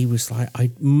he was like,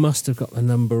 I must have got the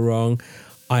number wrong.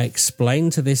 I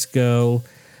explained to this girl,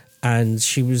 and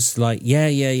she was like,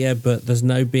 yeah, but there's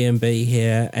no B&B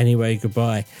here. Anyway,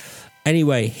 goodbye.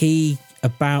 Anyway, he,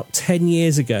 about 10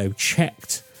 years ago,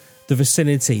 checked the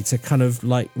vicinity to kind of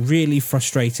like really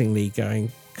frustratingly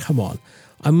going, come on,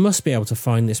 I must be able to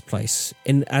find this place.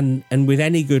 And with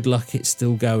any good luck, it's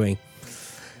still going.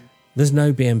 There's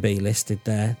no B&B listed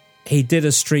there. He did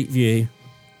a street view.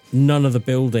 None of the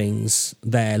buildings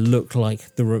there look like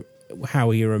how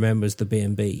he remembers the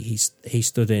B&B he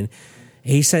stood in.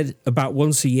 He said about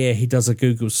once a year he does a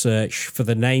Google search for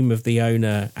the name of the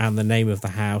owner and the name of the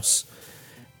house.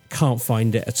 Can't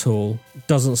find it at all.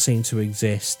 Doesn't seem to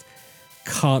exist.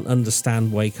 Can't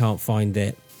understand why he can't find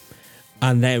it.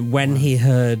 And then when he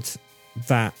heard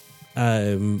that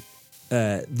the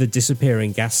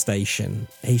disappearing gas station,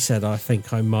 he said, I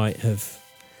think I might have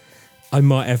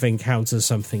encountered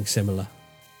something similar.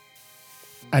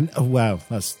 And wow,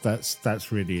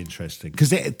 that's really interesting,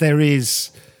 because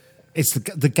it's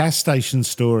the gas station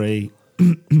story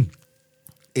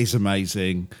is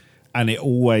amazing, and it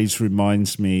always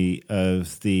reminds me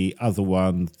of the other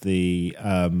one, the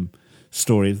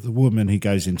story of the woman who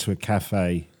goes into a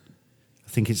cafe.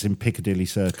 I think it's in Piccadilly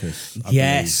Circus. I believe.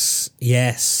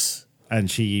 Yes.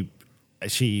 And she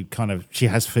she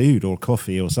has food or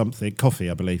coffee or something. Coffee,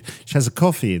 I believe. She has a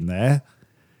coffee in there.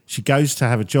 She goes to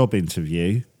have a job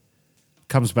interview,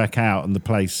 comes back out, and the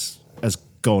place has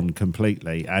gone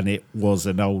completely. And it was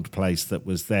an old place that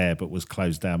was there but was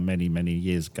closed down many, many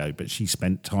years ago. But she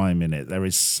spent time in it. There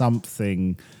is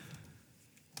something...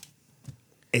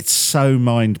 It's so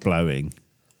mind-blowing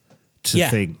to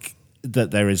think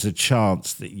that there is a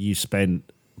chance that you spent,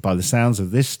 by the sounds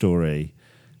of this story,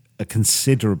 a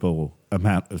considerable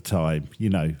amount of time,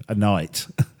 a night,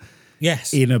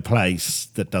 yes, in a place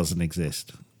that doesn't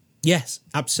exist. Yes,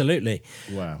 absolutely.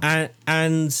 Wow.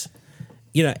 And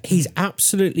he's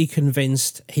absolutely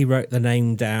convinced he wrote the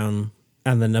name down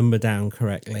and the number down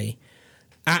correctly.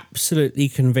 Absolutely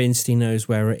convinced he knows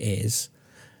where it is.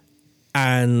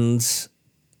 And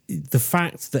the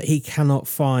fact that he cannot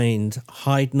find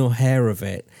hide nor hair of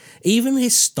it, even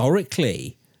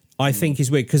historically, I think is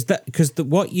weird, because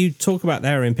what you talk about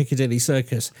there in Piccadilly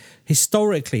Circus,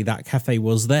 historically that cafe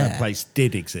was there. That place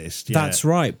did exist. Yeah. That's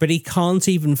right, but he can't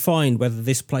even find whether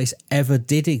this place ever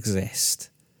did exist.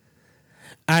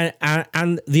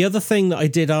 And the other thing that I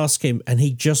did ask him, and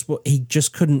he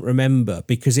just couldn't remember,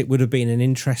 because it would have been an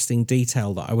interesting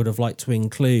detail that I would have liked to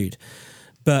include.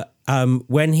 But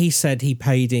when he said he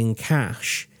paid in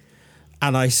cash,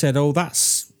 and I said, "Oh,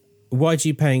 why do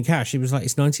you pay in cash?" He was like,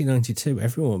 "It's 1992.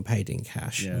 Everyone paid in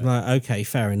cash." Yeah. I'm like, okay,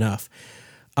 fair enough.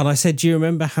 And I said, "Do you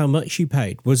remember how much you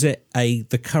paid? Was it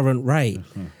the current rate?"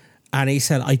 Mm-hmm. And he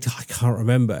said, I can't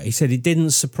remember. He said, "It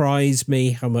didn't surprise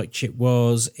me how much it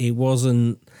was. It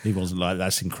wasn't..." He wasn't like,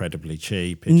 "That's incredibly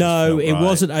cheap." It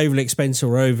wasn't overly expensive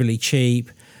or overly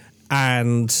cheap.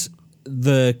 And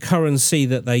the currency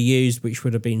that they used, which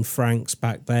would have been francs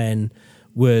back then,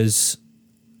 was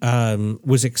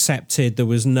accepted. There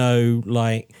was no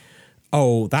like,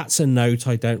 "Oh, that's a note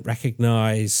I don't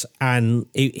recognise." And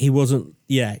he wasn't,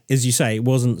 as you say, it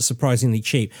wasn't surprisingly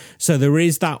cheap. So there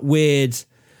is that weird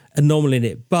anomaly in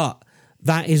it. But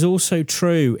that is also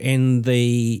true in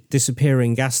the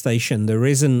disappearing gas station. There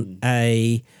isn't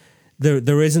a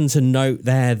note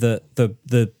there that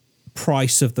the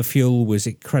price of the fuel was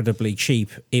incredibly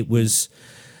cheap. It was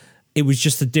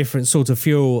just a different sort of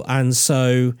fuel. And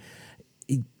so,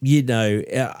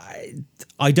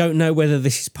 I don't know whether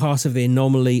this is part of the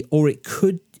anomaly, or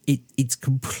it's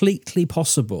completely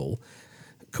possible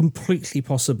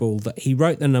that he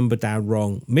wrote the number down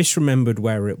wrong, misremembered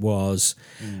where it was,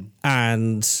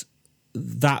 and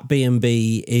that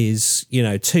B&B is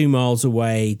 2 miles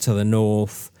away to the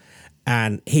north,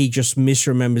 and he just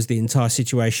misremembers the entire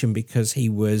situation because he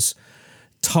was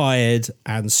tired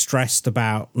and stressed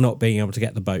about not being able to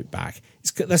get the boat back.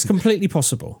 That's completely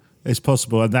possible. It's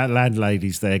possible. And that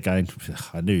landlady's there going,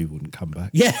 "I knew he wouldn't come back."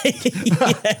 Yeah,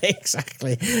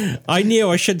 exactly. I knew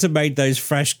I should have made those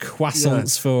fresh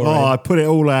croissants for him. I put it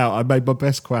all out. I made my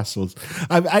best croissants.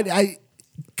 I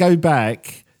go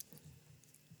back.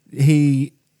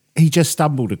 He just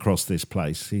stumbled across this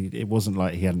place. It wasn't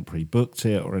like he hadn't pre-booked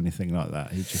it or anything like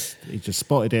that. He just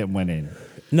spotted it and went in.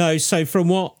 No, so from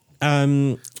what... I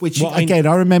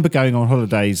remember going on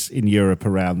holidays in Europe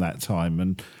around that time,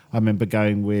 and I remember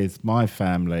going with my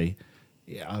family.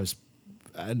 I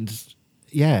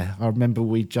remember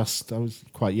I was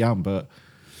quite young, but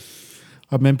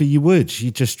I remember you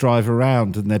just drive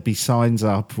around and there'd be signs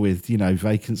up with,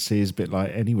 vacancies, a bit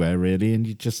like anywhere really, and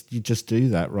you just do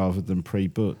that rather than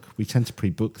pre-book. We tend to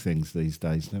pre-book things these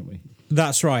days, don't we?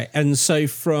 That's right. And so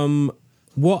from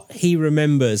what he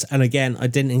remembers, and again, I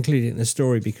didn't include it in the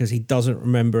story because he doesn't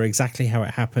remember exactly how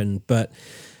it happened, but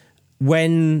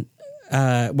when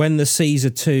the seas are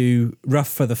too rough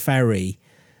for the ferry,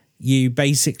 you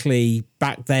basically,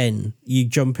 back then, you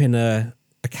jump in a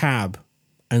cab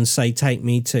and say, "Take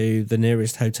me to the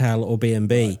nearest hotel or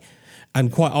B&B." Right.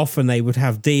 And quite often they would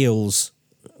have deals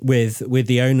with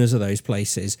the owners of those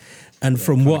places. And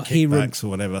from what he... or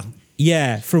whatever.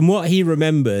 Yeah, from what he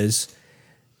remembers...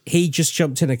 He just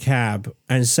jumped in a cab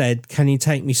and said, "Can you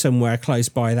take me somewhere close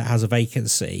by that has a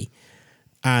vacancy?"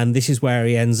 And this is where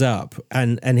he ends up.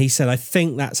 And he said, "I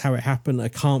think that's how it happened. I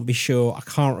can't be sure. I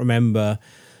can't remember.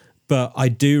 But I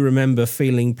do remember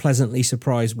feeling pleasantly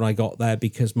surprised when I got there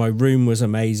because my room was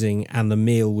amazing and the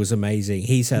meal was amazing."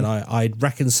 He said, I'd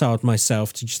reconciled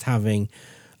myself to just having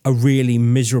a really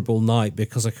miserable night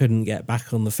because I couldn't get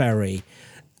back on the ferry,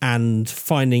 and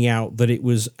finding out that it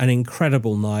was an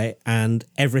incredible night and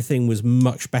everything was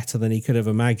much better than he could have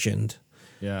imagined.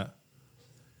 Yeah.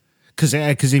 Because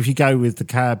if you go with the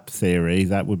cab theory,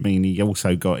 that would mean he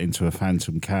also got into a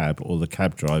phantom cab, or the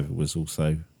cab driver was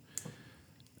also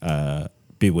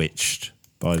bewitched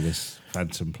by this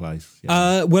phantom place.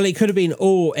 Yeah. Well, it could have been,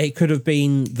 or it could have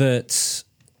been that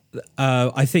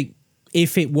I think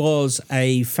if it was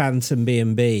a phantom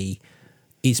B&B,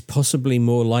 it's possibly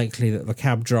more likely that the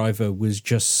cab driver was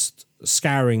just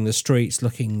scouring the streets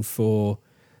looking for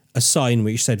a sign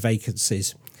which said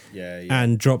vacancies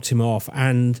and dropped him off.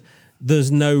 And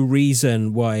there's no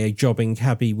reason why a jobbing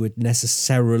cabbie would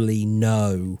necessarily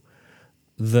know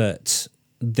that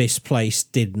this place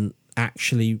didn't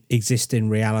actually exist in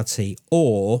reality.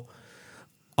 Or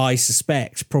I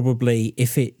suspect probably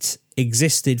if it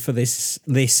existed for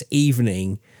this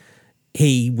evening,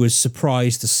 he was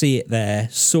surprised to see it there,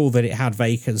 saw that it had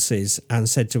vacancies, and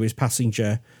said to his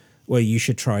passenger, well, you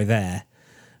should try there.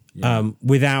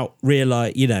 Without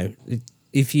realize,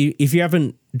 if you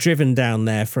haven't driven down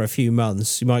there for a few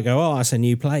months, you might go, oh, that's a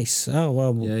new place. Oh,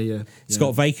 well, it's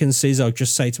got vacancies. I'll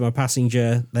just say to my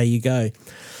passenger, there you go.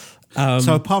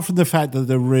 So apart from the fact that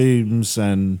the rooms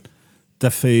and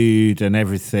the food and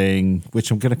everything,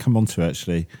 which I'm going to come on to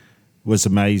actually, was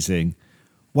amazing.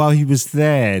 While he was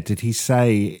there, did he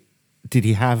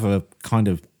have a kind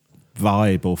of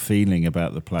vibe or feeling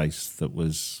about the place that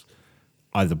was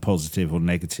either positive or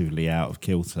negatively out of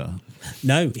kilter?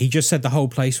 No, he just said the whole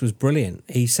place was brilliant.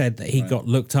 He said that he got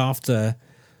looked after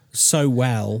so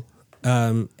well.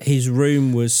 His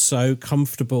room was so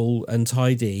comfortable and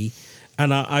tidy.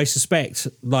 And I suspect,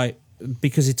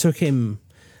 because it took him...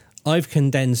 I've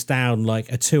condensed down a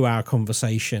 2-hour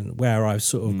conversation where I've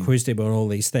sort of quizzed him on all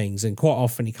these things, and quite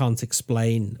often he can't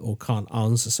explain or can't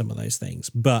answer some of those things.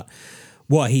 But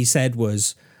what he said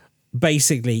was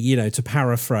basically, to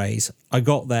paraphrase, I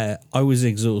got there, I was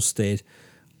exhausted,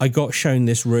 I got shown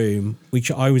this room,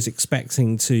 which I was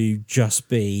expecting to just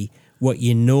be what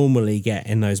you normally get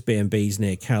in those B&Bs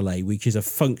near Calais, which is a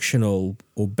functional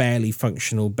or barely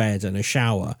functional bed and a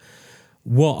shower.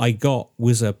 What I got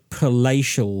was a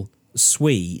palatial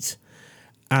suite.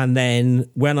 And then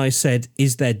when I said,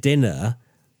 is there dinner?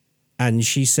 And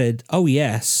she said, oh,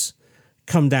 yes,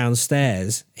 come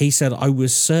downstairs. He said, I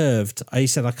was served. He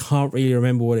said, I can't really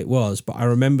remember what it was, but I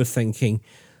remember thinking,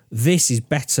 this is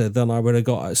better than I would have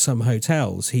got at some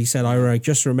hotels. He said, I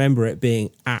just remember it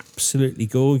being absolutely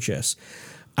gorgeous.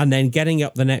 And then getting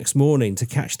up the next morning to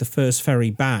catch the first ferry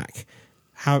back,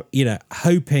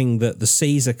 hoping that the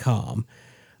seas are calm.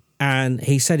 And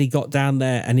he said he got down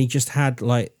there and he just had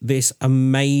this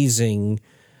amazing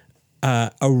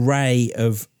array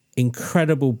of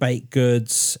incredible baked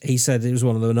goods. He said it was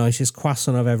one of the nicest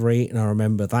croissants I've ever eaten. I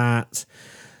remember that.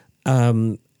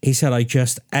 He said I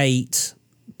just ate,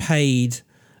 paid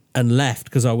and left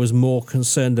because I was more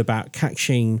concerned about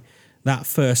catching that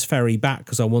first ferry back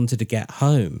because I wanted to get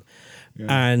home. Yeah.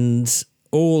 And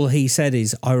all he said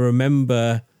is, I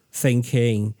remember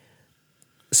thinking,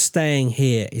 staying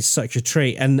here is such a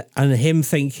treat. And him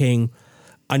thinking,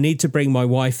 I need to bring my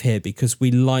wife here because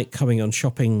we like coming on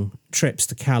shopping trips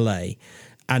to Calais.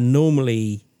 And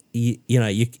normally,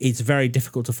 it's very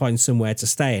difficult to find somewhere to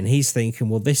stay. And he's thinking,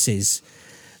 well, this is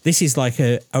like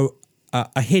a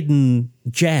hidden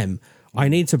gem. I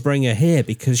need to bring her here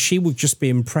because she would just be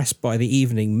impressed by the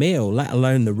evening meal, let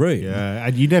alone the room. Yeah,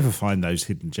 and you never find those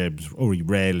hidden gems, or you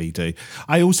rarely do.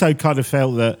 I also kind of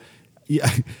felt that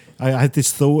I had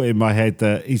this thought in my head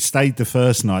that he stayed the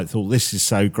first night, thought this is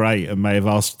so great, and may have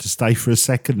asked to stay for a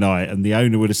second night, and the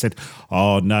owner would have said,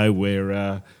 "Oh no,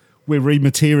 we're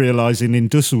rematerialising in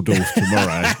Dusseldorf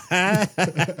tomorrow."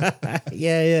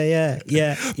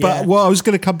 Yeah. But what I was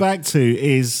going to come back to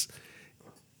is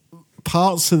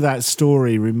parts of that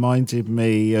story reminded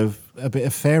me of a bit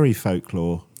of fairy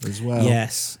folklore as well.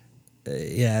 Yes.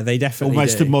 Yeah, they definitely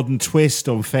almost do. A modern twist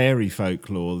on fairy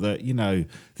folklore that,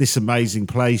 this amazing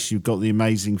place, you've got the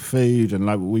amazing food, and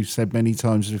like we've said many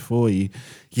times before, you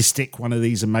stick one of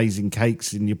these amazing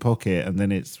cakes in your pocket and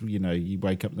then it's, you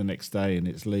wake up the next day and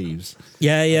it's leaves.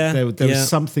 Yeah. There was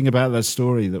something about that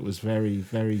story that was very,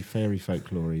 very fairy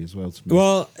folklore as well to me.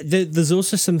 Well, there's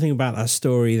also something about that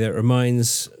story that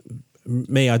reminds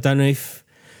me, I don't know if,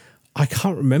 I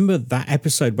can't remember that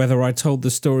episode, whether I told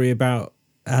the story about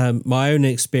my own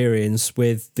experience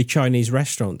with the Chinese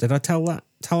restaurant. Did I tell that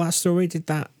story?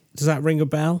 Does that ring a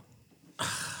bell?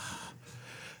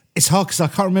 It's hard because I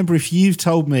can't remember if you've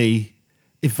told me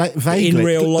vaguely in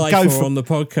real life or on the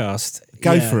podcast.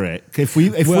 Go for it. If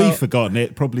we've forgotten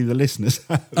it, probably the listeners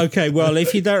have. Okay, well,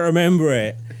 if you don't remember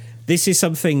it, this is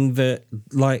something that,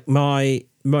 like, my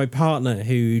partner,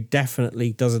 who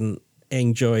definitely doesn't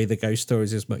enjoy the ghost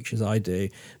stories as much as I do,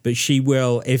 but she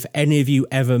will, if any of you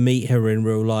ever meet her in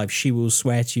real life, she will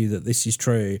swear to you that this is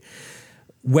true.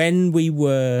 When we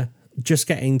were just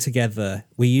getting together,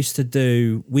 we used to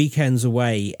do weekends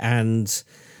away, and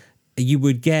you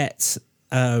would get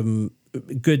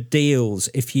good deals.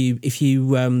 If you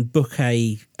book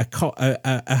a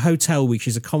hotel, which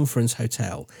is a conference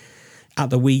hotel, at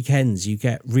the weekends, you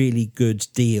get really good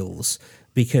deals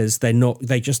because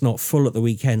they're just not full at the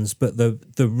weekends, but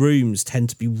the rooms tend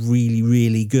to be really,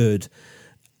 really good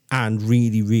and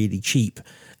really, really cheap.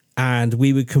 And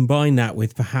we would combine that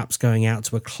with perhaps going out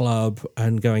to a club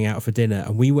and going out for dinner.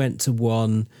 And we went to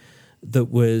one that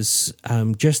was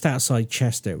just outside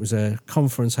Chester. It was a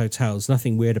conference hotel. There's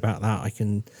nothing weird about that. I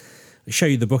can show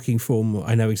you the booking form.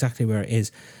 I know exactly where it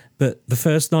is. But the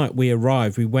first night we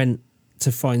arrived, we went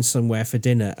to find somewhere for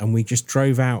dinner and we just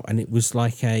drove out, and it was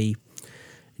like a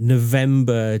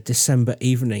November, December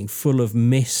evening full of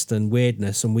mist and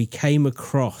weirdness. And we came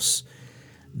across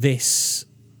this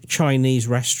Chinese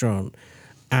restaurant,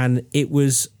 and it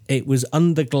was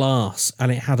under glass,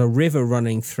 and it had a river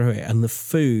running through it, and the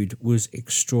food was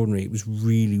extraordinary. It was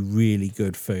really, really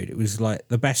good food. It was like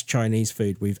the best Chinese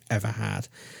food we've ever had.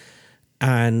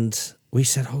 And we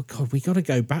said, oh God, we got to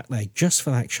go back there just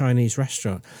for that Chinese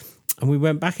restaurant. And we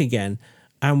went back again,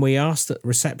 and we asked at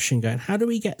reception going, how do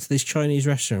we get to this Chinese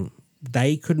restaurant?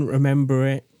 They couldn't remember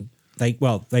it. They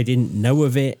didn't know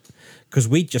of it because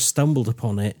we just stumbled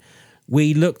upon it.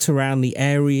 We looked around the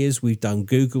areas, we've done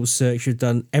Google search, we've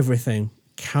done everything,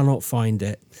 cannot find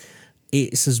it.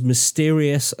 It's as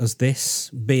mysterious as this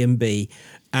B&B.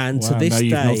 And to this day,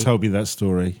 you've not told me that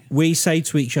story. We say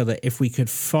to each other, if we could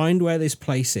find where this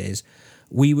place is,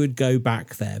 we would go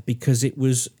back there because it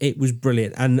was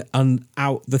brilliant. And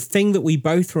the thing that we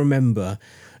both remember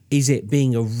is it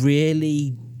being a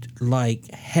really like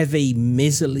heavy,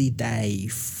 miserly day,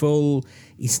 full.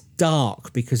 It's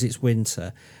dark because it's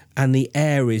winter. And the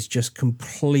air is just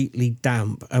completely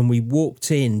damp. And we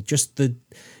walked in, just the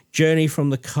journey from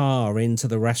the car into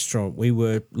the restaurant, we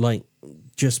were like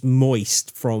just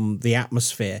moist from the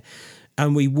atmosphere.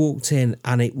 And we walked in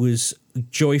and it was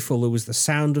joyful. There was the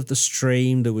sound of the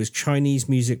stream. There was Chinese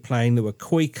music playing. There were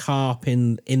koi carp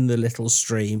in the little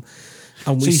stream.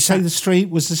 And so you say the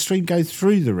stream go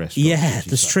through the restaurant? Yeah,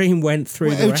 the stream went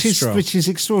through the restaurant. Which is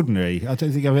extraordinary. I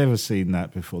don't think I've ever seen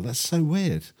that before. That's so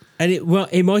weird. And it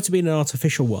might have been an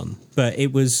artificial one, but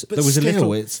it was. But there was still, a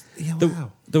little.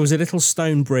 Wow. There was a little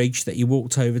stone bridge that you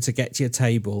walked over to get to your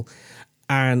table,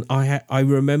 and I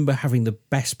remember having the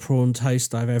best prawn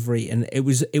toast I've ever eaten. It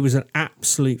was an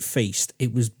absolute feast.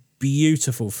 It was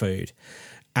beautiful food,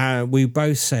 and we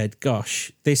both said,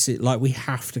 "Gosh, this is like we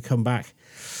have to come back."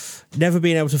 Never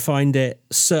been able to find it.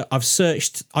 So I've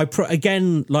searched.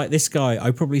 Again, like this guy,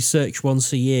 I probably search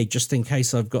once a year just in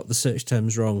case I've got the search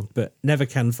terms wrong, but never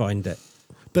can find it.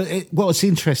 But what's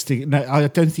interesting, no, I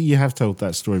don't think you have told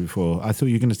that story before. I thought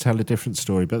you were going to tell a different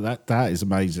story, but that is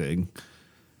amazing.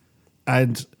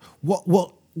 And what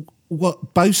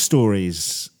both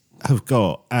stories have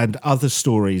got, and other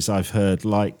stories I've heard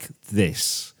like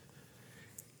this,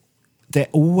 there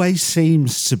always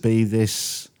seems to be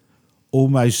this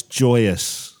almost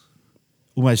joyous,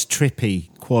 almost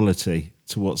trippy quality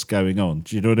to what's going on.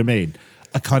 Do you know what I mean?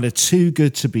 A kind of too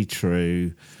good to be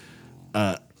true,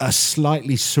 a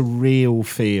slightly surreal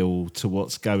feel to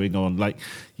what's going on. Like,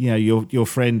 you know, your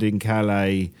friend in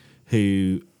Calais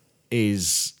who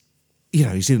is, you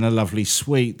know, he's in a lovely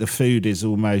suite. The food is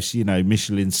almost, you know,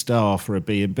 Michelin star for a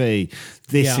B&B.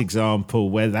 This example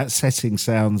where that setting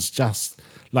sounds just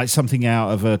like something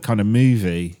out of a kind of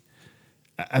movie,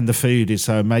 and the food is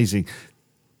so amazing.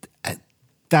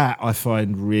 That I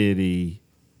find really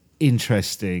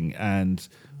interesting and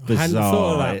bizarre. I hadn't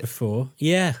thought of that before.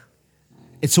 Yeah.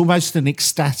 It's almost an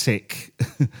ecstatic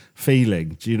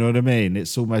feeling. Do you know what I mean?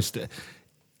 It's almost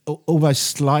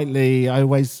slightly. I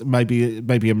always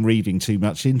maybe I'm reading too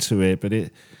much into it, but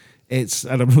it's.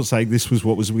 And I'm not saying this was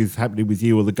what was happening with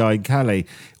you or the guy in Calais. It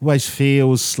always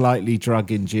feels slightly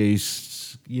drug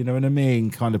induced. You know what I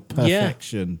mean? Kind of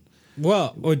perfection. Yeah.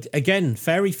 Well, again,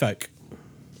 fairy folk.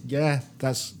 Yeah,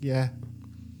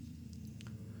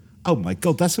 Oh my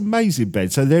God, that's amazing, Ben.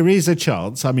 So there is a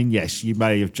chance. I mean, yes, you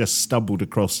may have just stumbled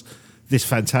across this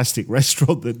fantastic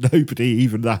restaurant that nobody,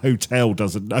 even the hotel,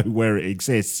 doesn't know where it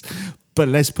exists. But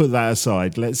let's put that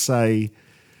aside. Let's say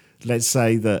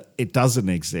that it doesn't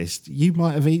exist. You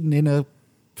might have eaten in a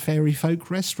fairy folk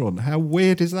restaurant. How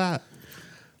weird is that?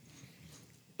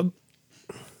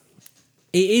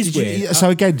 It is weird. So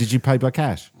again, did you pay by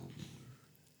cash?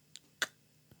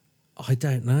 I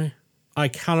don't know. I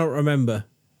cannot remember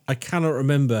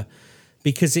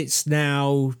because it's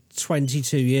now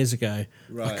 22 years ago.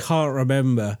 Right. I can't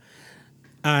remember.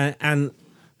 But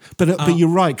you're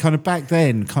right. Kind of back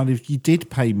then, kind of you did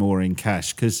pay more in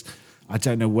cash because I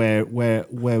don't know where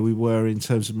we were in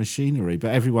terms of machinery.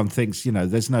 But everyone thinks, you know,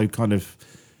 there's no kind of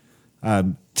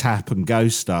tap and go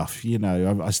stuff. You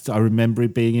know, I remember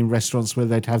it being in restaurants where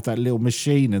they'd have that little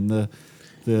machine and the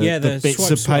bits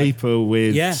of paper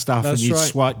with stuff, and you'd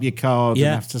swipe your card and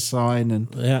have to sign.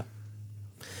 And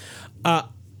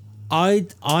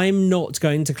I'm not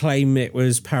going to claim it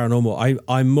was paranormal.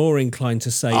 I'm more inclined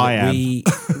to say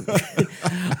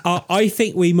I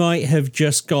think we might have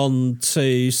just gone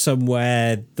to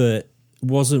somewhere that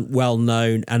wasn't well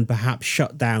known and perhaps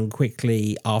shut down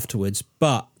quickly afterwards.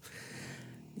 But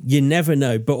you never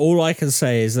know. But all I can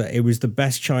say is that it was the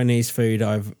best Chinese food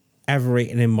I've ever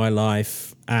eaten in my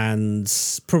life, and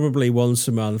probably once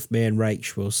a month me and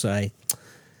Rach will say,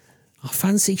 I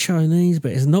fancy Chinese,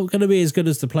 but it's not going to be as good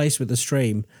as the place with the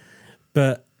stream.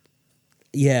 But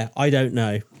yeah, I don't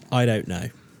know.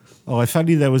 Oh, if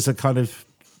only there was a kind of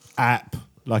app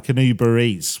like an Uber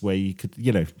Eats where you could,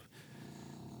 you know,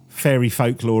 Fairy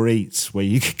Folklore Eats, where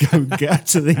you could go and get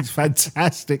to these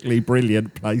fantastically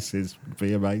brilliant places. Would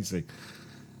be amazing.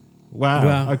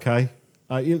 Wow. Okay.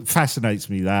 It fascinates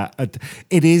me that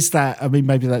it is that. I mean,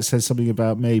 maybe that says something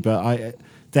about me, but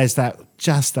there's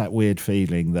that weird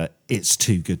feeling that it's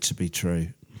too good to be true.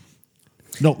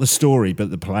 Not the story,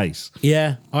 but the place.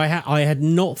 Yeah, I had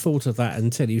not thought of that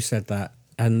until you said that,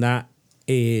 and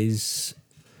that's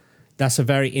a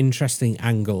very interesting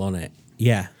angle on it.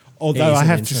 Yeah. Although I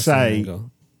have to say,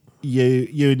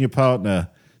 you and your partner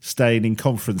staying in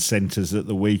conference centres at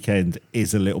the weekend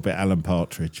is a little bit Alan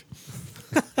Partridge.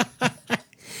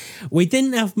 We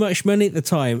didn't have much money at the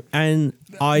time, and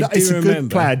it's a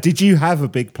good plan. Did you have a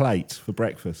big plate for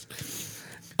breakfast?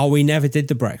 Oh, we never did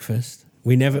the breakfast.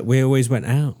 We always went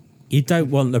out. You don't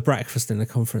want the breakfast in a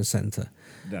conference centre.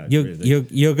 No,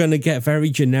 you're going to get very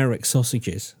generic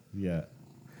sausages. Yeah.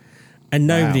 And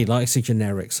nobody likes a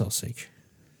generic sausage.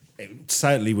 It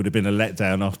certainly would have been a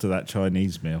letdown after that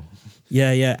Chinese meal.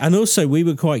 Yeah. And also, we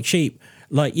were quite cheap.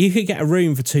 Like, you could get a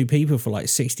room for 2 people for like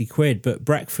 60 quid, but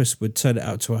breakfast would turn it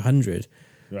up to 100.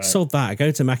 Right. Sold that. I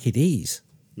go to Mackie D's.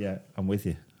 Yeah, I'm with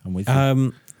you.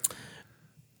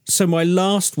 So my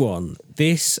last one,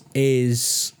 this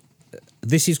is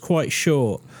quite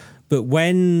short, but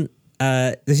when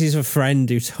this is a friend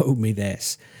who told me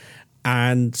this,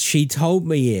 and she told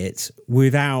me it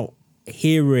without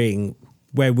hearing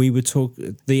where we were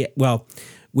talking.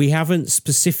 We haven't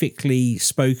specifically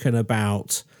spoken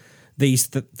about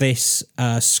this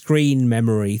screen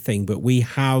memory thing, but we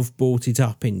have brought it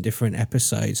up in different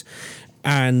episodes.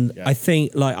 And I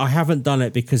think, like, I haven't done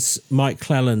it because Mike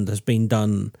Cleland has been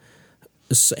done,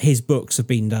 his books have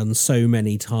been done so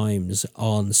many times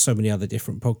on so many other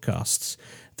different podcasts.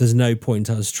 There's no point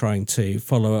us trying to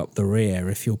follow up the rear,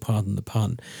 if you'll pardon the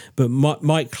pun. But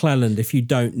Mike Cleland, if you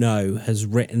don't know, has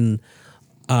written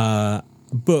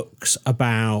books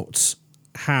about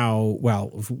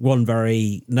one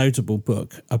very notable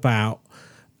book about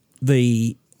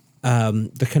the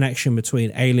connection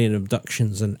between alien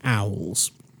abductions and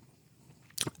owls.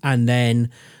 And then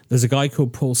there's a guy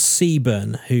called Paul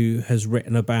Seaburn who has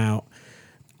written about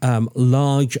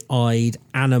large-eyed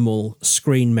animal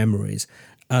screen memories.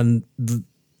 And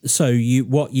so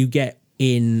what you get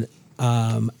in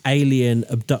alien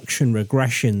abduction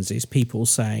regressions is people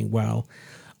saying, well,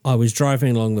 I was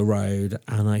driving along the road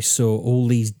and I saw all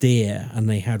these deer and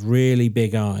they had really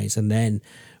big eyes. And then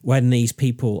when these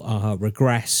people are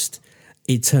regressed,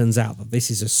 it turns out that this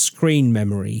is a screen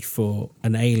memory for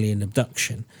an alien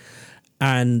abduction.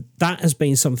 And that has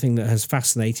been something that has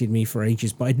fascinated me for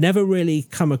ages, but I'd never really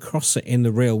come across it in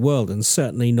the real world, and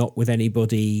certainly not with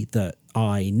anybody that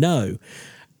I know.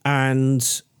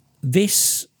 And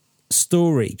this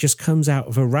story just comes out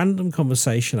of a random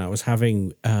conversation I was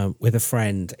having with a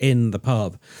friend in the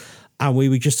pub, and we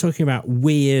were just talking about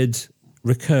weird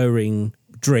recurring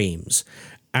dreams.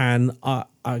 And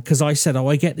because I said,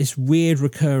 I get this weird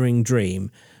recurring dream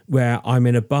where I'm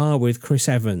in a bar with Chris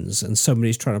Evans and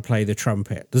somebody's trying to play the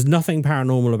trumpet. There's nothing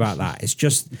paranormal about that. It's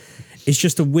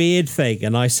just a weird thing.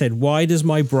 And I said, why does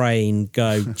my brain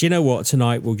go, do you know what,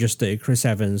 tonight we'll just do Chris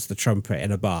Evans, the trumpet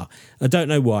in a bar? I don't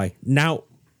know why. Now,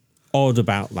 odd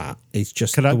about that. It's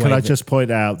just Can I just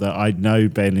point out that I know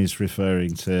Ben is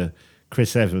referring to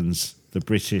Chris Evans, the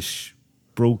British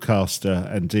broadcaster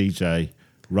and DJ,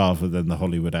 rather than the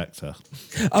Hollywood actor.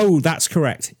 Oh, that's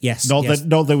correct. Yes. Not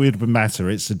that it would matter.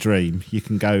 It's a dream. You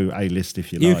can go A-list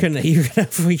if you like. You can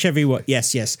have whichever you want.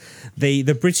 Yes. The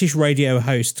British radio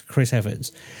host, Chris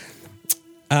Evans.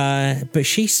 But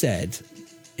she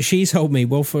told me,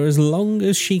 well, for as long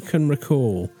as she can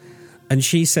recall, and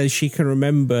she says she can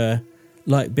remember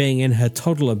like being in her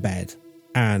toddler bed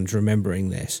and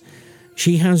remembering this.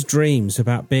 She has dreams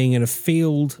about being in a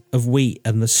field of wheat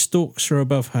and the stalks are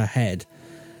above her head.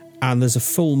 and there's a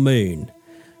full moon,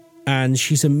 and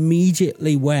she's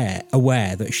immediately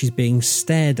aware that she's being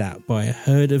stared at by a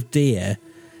herd of deer,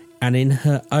 and in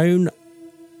her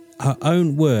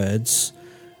own words,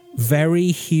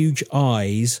 very huge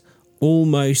eyes,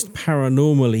 almost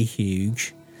paranormally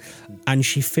huge, and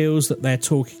she feels that they're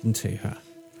talking to her.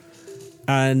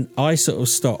 And I sort of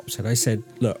stopped and I said,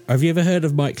 look, have you ever heard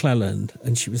of Mike Cleland?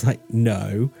 And she was like,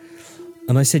 no.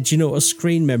 And I said, do you know what a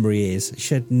screen memory is? She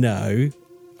said, no.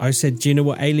 I said, do you know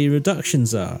what alien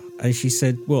reductions are? And she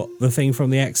said, what, the thing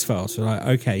from the X-Files? So like,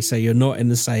 okay, so you're not in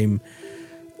the same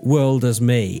world as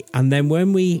me. And then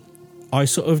when I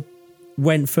sort of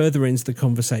went further into the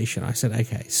conversation, I said,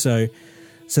 okay, so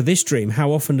this dream,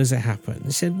 how often does it happen?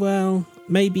 He said, well,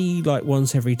 maybe like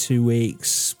once every 2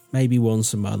 weeks, maybe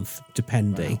once a month,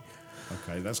 depending. Wow.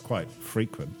 Okay, that's quite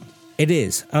frequent. It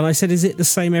is. And I said, is it the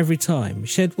same every time?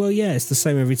 She said, well, yeah, it's the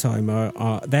same every time.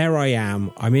 There I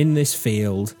am. I'm in this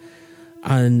field.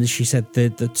 And she said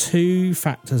the two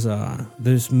factors are,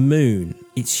 there's moon.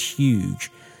 It's huge.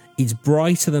 It's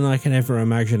brighter than I can ever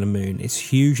imagine a moon. It's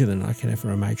huger than I can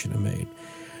ever imagine a moon.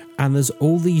 And there's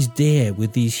all these deer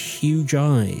with these huge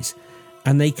eyes.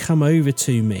 And they come over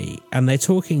to me and they're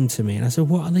talking to me. And I said,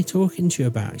 what are they talking to you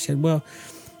about? She said, well,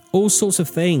 all sorts of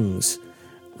things.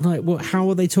 Like, well, how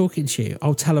are they talking to you?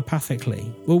 Oh,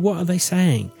 telepathically. Well, what are they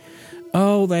saying?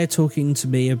 Oh, they're talking to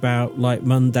me about like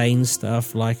mundane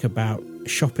stuff, like about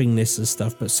shopping lists and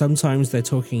stuff. But sometimes they're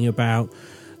talking about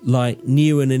like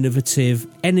new and innovative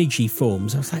energy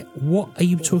forms. I was like, what are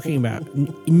you talking about?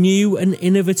 New and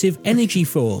innovative energy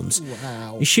forms?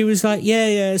 Wow. She was like,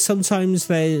 yeah, sometimes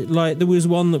they like, there was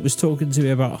one that was talking to me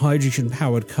about hydrogen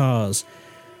powered cars.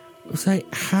 I was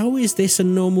like, how is this a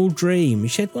normal dream?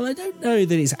 She said, well, I don't know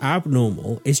that it's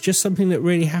abnormal. It's just something that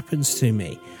really happens to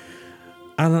me.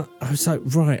 And I was like,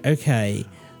 right, okay.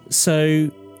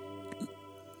 So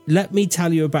let me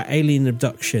tell you about alien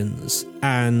abductions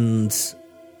and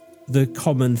the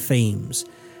common themes.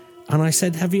 And I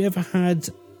said, have you ever had,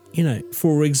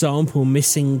 for example,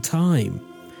 missing time?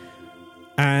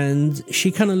 And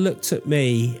she kind of looked at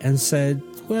me and said,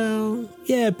 well,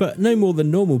 yeah, but no more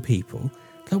than normal people.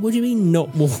 Like, what do you mean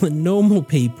not more than normal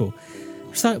people?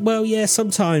 It's like, well, yeah,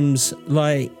 sometimes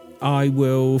like I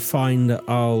will find that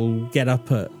I'll get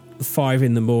up at 5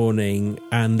 a.m.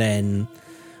 and then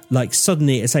like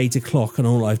suddenly it's 8 o'clock and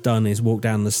all I've done is walk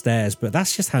down the stairs. But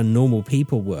that's just how normal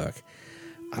people work.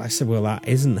 I said, well, that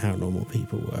isn't how normal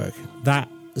people work. That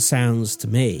sounds to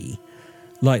me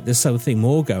like there's something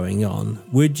more going on.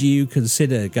 Would you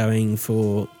consider going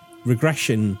for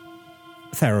regression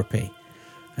therapy?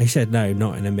 He said, no,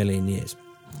 not in a million years.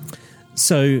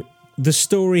 So the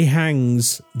story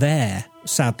hangs there,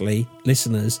 sadly,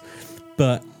 listeners.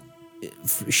 But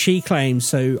she claims,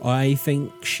 so I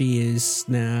think she's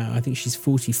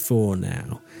 44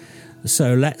 now.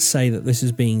 So let's say that this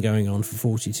has been going on for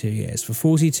 42 years. For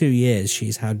 42 years,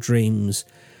 she's had dreams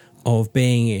of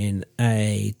being in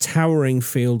a towering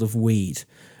field of wheat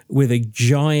with a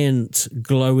giant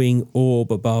glowing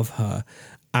orb above her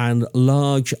and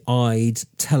large-eyed,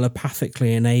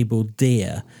 telepathically enabled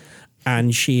deer.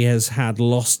 And she has had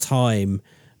lost time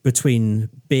between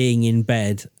being in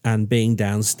bed and being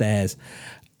downstairs.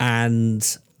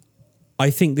 And I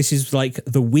think this is like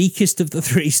the weakest of the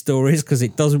three stories because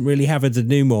it doesn't really have a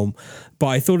denouement. But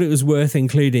I thought it was worth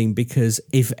including because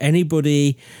if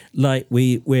anybody, like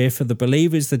we're for the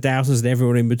believers, the doubters, and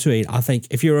everyone in between, I think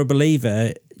if you're a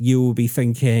believer, you will be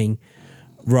thinking,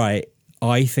 right,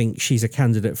 I think she's a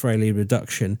candidate for alien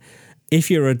reduction.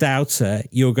 If you're a doubter,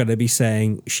 you're going to be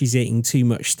saying she's eating too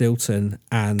much Stilton.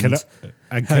 Can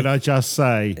I just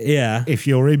say, yeah, if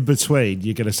you're in between,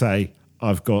 you're going to say,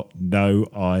 I've got no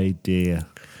idea.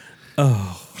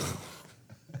 Oh,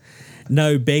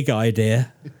 no big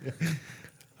idea.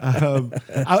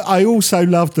 I also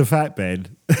love the fact,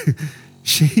 Ben,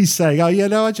 she's saying,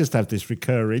 oh, I just have this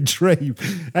recurring dream.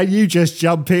 And you just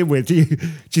jump in with, do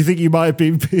you think you might have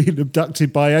been being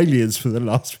abducted by aliens for the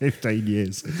last 15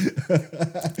 years?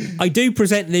 I do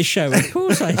present this show. Of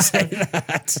course I say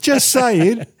that. Just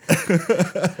saying.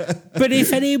 But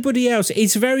if anybody else,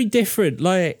 it's very different.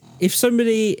 Like, if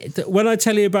somebody, when I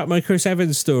tell you about my Chris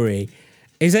Evans story,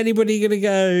 is anybody going to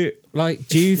go, like,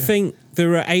 do you think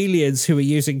there are aliens who are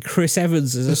using Chris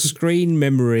Evans as a screen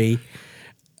memory,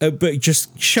 but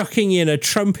just chucking in a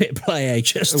trumpet player?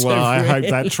 I hope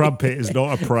that trumpet is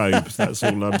not a probe. That's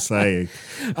all I'm saying.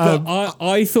 But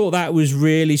I thought that was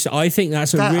really, I think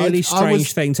that's a really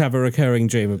strange thing to have a recurring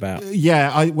dream about.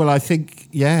 Yeah, I think,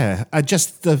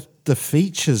 just the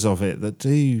features of it that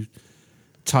do...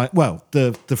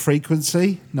 the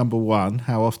frequency, number one,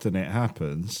 how often it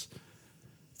happens.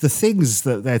 the things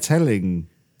that they're telling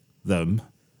them,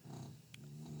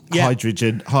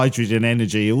 hydrogen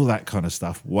energy, all that kind of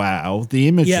stuff. Wow. The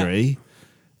imagery.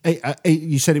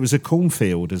 You said it was a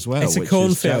cornfield as well. It's a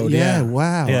cornfield, yeah.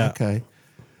 Wow, yeah. Okay.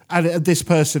 And this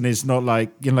person is not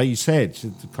like, like you said,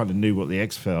 kind of knew what the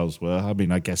X-Files were. I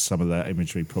mean, I guess some of that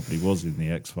imagery probably was in the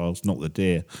X-Files, not the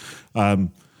deer. But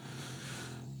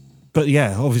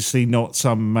yeah, obviously not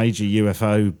some major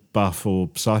UFO buff or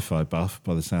sci-fi buff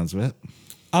by the sounds of it.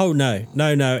 Oh, no.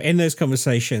 In those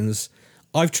conversations,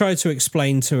 I've tried to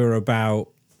explain to her about,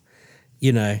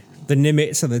 the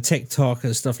Nimitz and the TikTok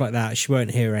and stuff like that. She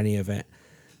won't hear any of it.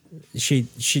 She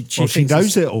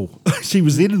knows it all. She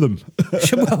was in them.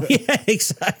 Well, yeah,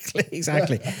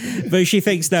 exactly. But she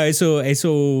thinks no, it's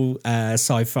all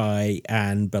sci-fi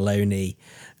and baloney,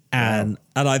 and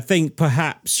I think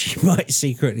perhaps she might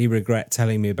secretly regret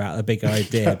telling me about the big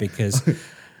idea because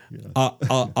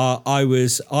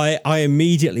I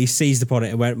immediately seized upon it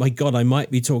and went, my God, I might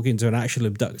be talking to an actual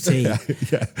abductee.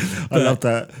 I love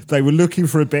that. They were looking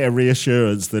for a bit of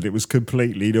reassurance that it was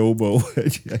completely normal.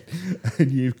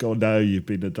 And you've gone, no, you've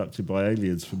been abducted by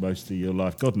aliens for most of your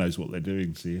life. God knows what they're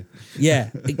doing to you. Yeah.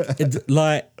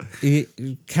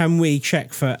 Can we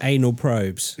check for anal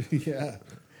probes? Yeah.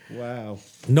 Wow.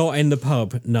 Not in the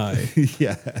pub, no.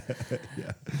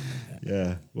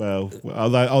 Yeah. Well,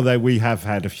 although we have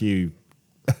had a few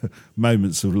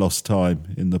moments of lost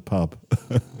time in the pub.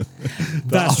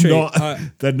 That's true.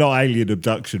 They're not alien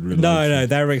abduction related. No,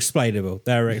 they're explainable.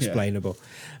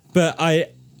 But I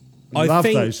love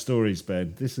think those stories,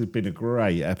 Ben. This has been a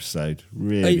great episode.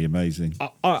 Really amazing.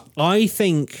 I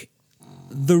think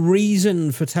the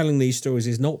reason for telling these stories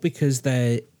is not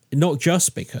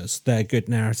just because they're good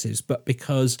narratives, but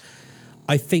because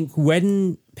I think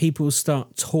when people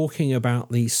start talking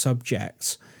about these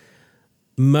subjects,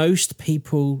 most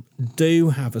people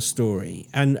do have a story.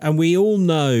 And we all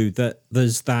know that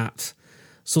there's that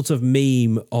sort of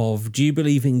meme of, do you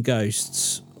believe in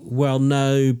ghosts? Well,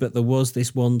 no, but there was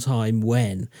this one time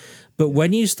when. But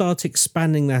when you start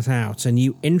expanding that out and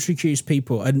you introduce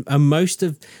people, and most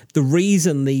of the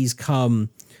reason these come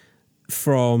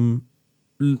from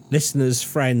listeners,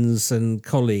 friends and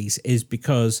colleagues is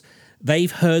because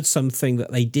they've heard something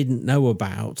that they didn't know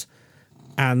about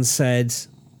and said,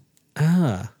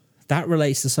 that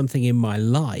relates to something in my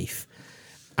life.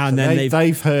 And so then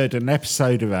they've heard an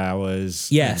episode of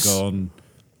ours and gone,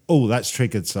 oh, that's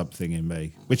triggered something in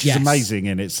me, which is amazing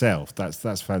in itself.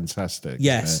 That's fantastic.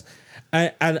 Yes.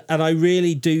 And I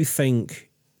really do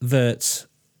think that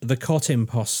the Cot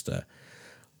imposter,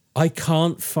 I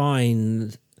can't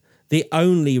find the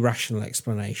only rational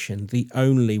explanation, the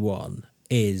only one,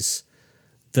 is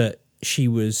that she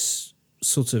was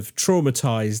sort of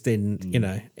traumatized in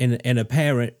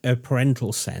a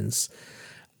parental sense,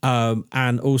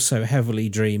 and also heavily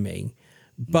dreaming.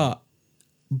 But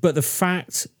the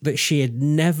fact that she had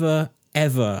never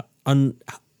ever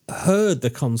heard the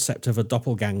concept of a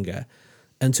doppelganger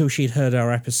until she'd heard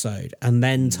our episode and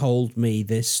then told me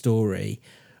this story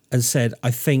and said,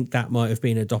 I think that might have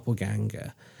been a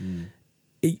doppelganger,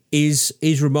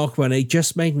 is remarkable. And it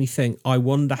just made me think, I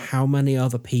wonder how many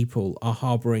other people are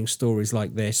harbouring stories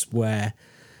like this where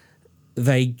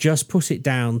they just put it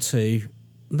down to,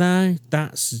 no,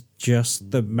 that's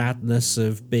just the madness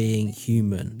of being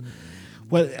human.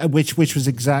 Well, which was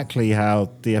exactly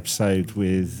how the episode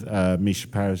with Misha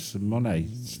Paris and Monet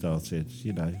started.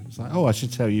 It's like, oh, I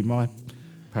should tell you my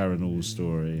paranormal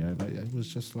story. And it was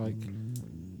just like,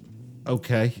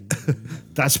 okay,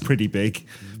 that's pretty big.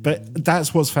 But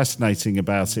that's what's fascinating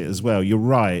about it as well. You're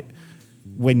right.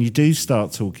 When you do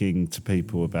start talking to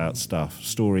people about stuff,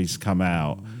 stories come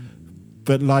out.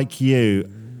 But like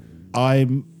you,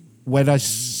 when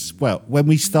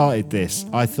we started this,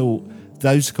 I thought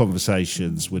those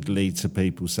conversations would lead to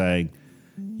people saying,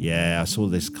 yeah, I saw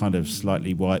this kind of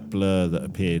slightly white blur that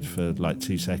appeared for like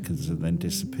 2 seconds and then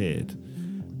disappeared.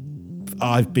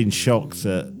 I've been shocked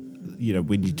that,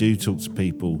 when you do talk to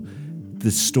people,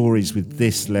 the stories with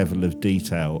this level of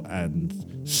detail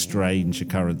and strange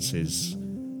occurrences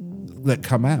that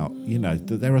come out,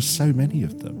 that there are so many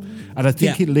of them. And I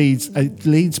think it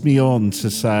leads me on to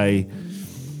say,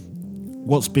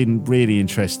 what's been really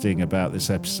interesting about this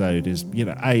episode is,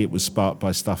 it was sparked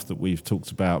by stuff that we've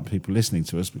talked about, people listening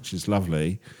to us, which is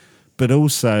lovely, but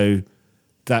also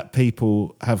that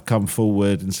people have come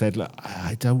forward and said, look,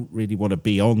 I don't really want to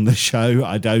be on the show.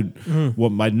 I don't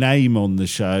want my name on the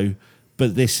show,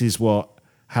 but this is what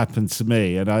happened to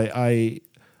me. And I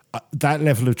that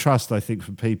level of trust, I think,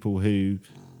 for people who,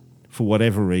 for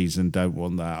whatever reason, don't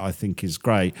want that, I think is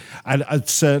great. And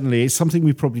certainly it's something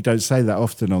we probably don't say that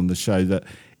often on the show, that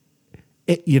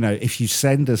if you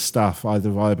send us stuff either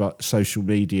via social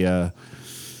media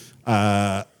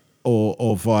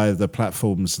or via the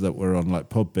platforms that we're on, like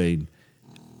Podbean,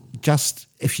 just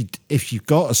if you've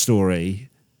got a story,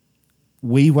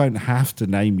 we won't have to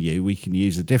name you. We can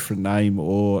use a different name,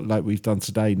 or like we've done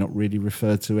today, not really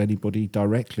refer to anybody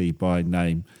directly by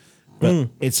name. But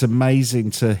it's amazing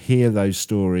to hear those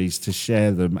stories, to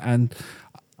share them. And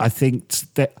I think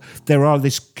that there are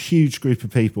this huge group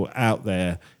of people out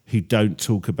there who don't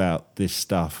talk about this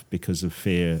stuff because of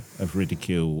fear of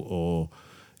ridicule, or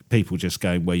people just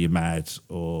going, well, you're mad,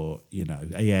 or,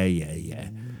 yeah.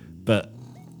 But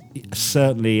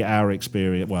certainly our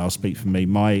experience, well, I'll speak for me,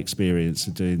 my experience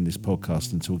of doing this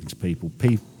podcast and talking to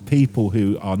people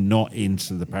who are not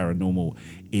into the paranormal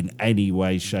in any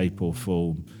way, shape or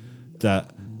form,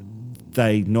 that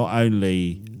they not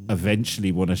only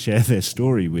eventually want to share their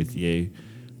story with you,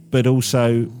 but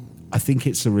also I think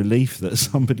it's a relief that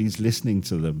somebody's listening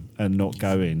to them and not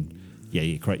going, yeah,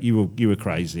 you were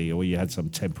crazy, or you had some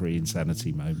temporary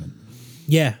insanity moment.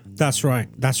 Yeah, that's right.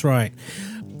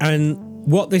 And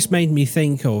what this made me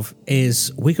think of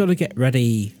is we got to get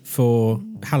ready for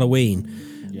Halloween.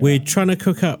 Yeah. We're trying to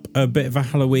cook up a bit of a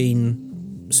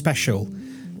Halloween special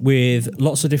with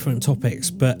lots of different topics,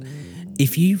 but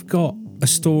if you've got a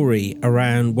story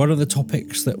around one of the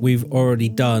topics that we've already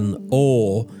done,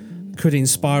 or could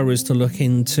inspire us to look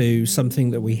into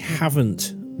something that we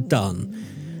haven't done,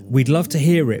 we'd love to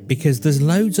hear it, because there's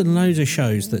loads and loads of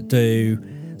shows that do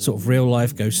sort of real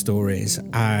life ghost stories,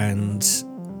 and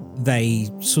they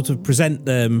sort of present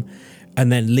them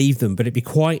and then leave them. But it'd be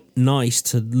quite nice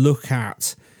to look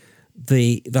at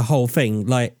the whole thing.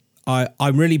 Like,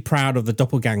 I'm really proud of the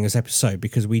doppelgängers episode,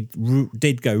 because we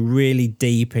did go really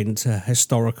deep into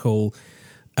historical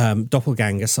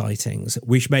doppelganger sightings,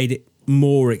 which made it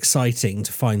more exciting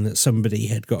to find that somebody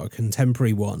had got a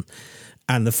contemporary one.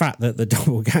 And the fact that the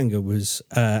doppelganger was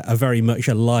a very much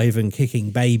alive and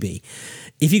kicking baby.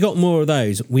 If you got more of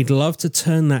those, we'd love to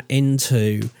turn that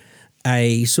into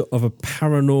a sort of a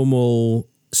paranormal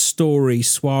story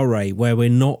soiree, where we're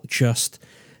not just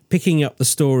picking up the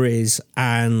stories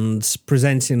and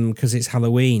presenting them because it's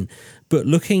Halloween, but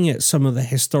looking at some of the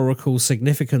historical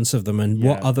significance of them and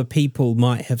what other people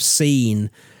might have seen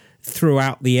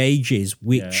throughout the ages,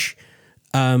 which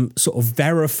sort of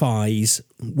verifies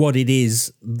what it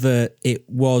is that it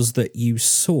was that you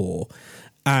saw.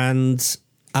 And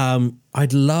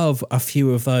I'd love a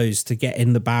few of those to get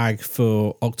in the bag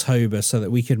for October, so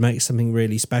that we could make something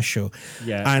really special.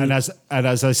 Yeah, and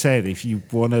as I said, if you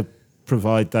want to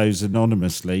provide those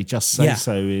anonymously, just say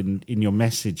so in your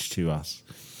message to us.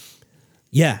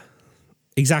 Yeah,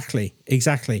 exactly.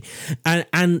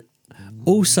 And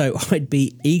also, I'd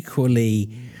be equally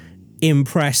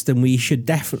impressed, and we should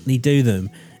definitely do them,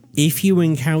 if you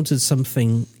encountered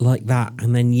something like that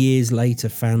and then years later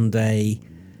found a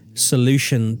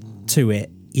solution to it,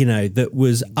 that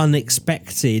was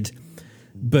unexpected,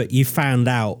 but you found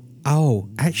out, oh,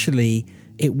 actually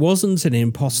it wasn't an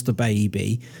imposter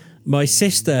baby. My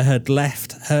sister had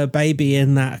left her baby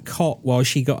in that cot while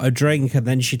she got a drink, and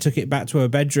then she took it back to her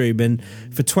bedroom, and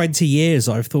for 20 years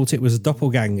I've thought it was a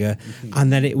doppelganger.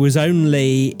 And then it was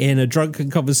only in a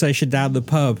drunken conversation down the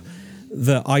pub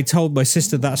that I told my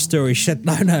sister that story. She said,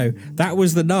 no, that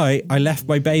was the night I left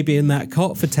my baby in that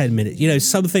cot for 10 minutes.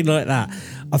 Something like that.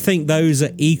 I think those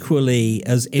are equally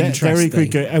as interesting. Very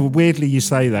good. Weirdly you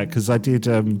say that, because I did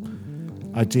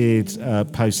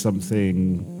post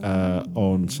something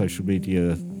on social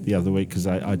media the other week, because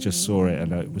I just saw it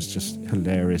and it was just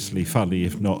hilariously funny,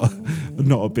 if not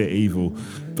a bit evil.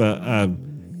 But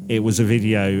it was a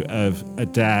video of a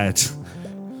dad,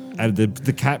 and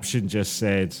the caption just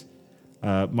said,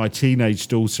 my teenage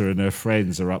daughter and her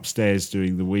friends are upstairs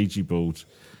doing the Ouija board.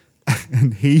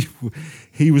 And he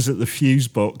was at the fuse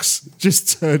box,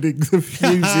 just turning the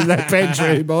fuse in their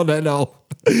bedroom on and off.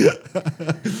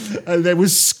 And there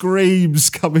was screams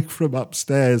coming from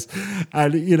upstairs.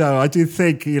 And, I did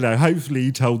think, hopefully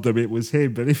he told them it was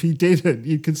him. But if he didn't,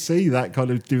 you can see that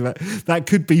kind of, that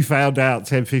could be found out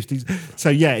 10, 15. So,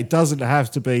 it doesn't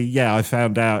have to be, I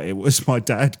found out it was my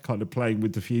dad kind of playing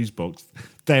with the fuse box.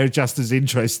 They're just as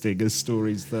interesting as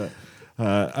stories that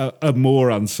are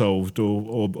more unsolved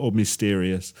or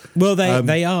mysterious. Well,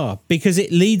 they are, because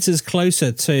it leads us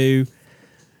closer to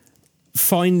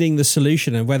finding the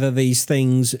solution, and whether these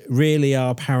things really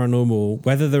are paranormal,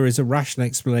 whether there is a rational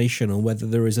explanation, or whether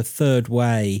there is a third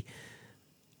way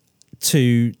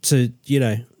to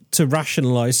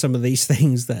rationalize some of these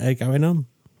things that are going on.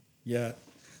 Yeah.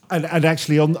 And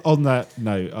actually on that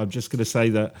note, I'm just going to say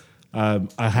that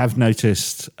I have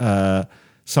noticed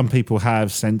some people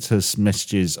have sent us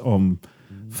messages on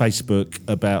Facebook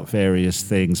about various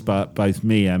things, but both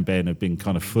me and Ben have been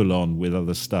kind of full on with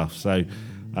other stuff. So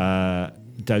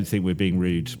don't think we're being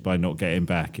rude by not getting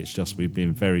back. It's just we've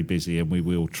been very busy, and we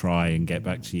will try and get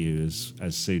back to you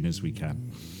as soon as we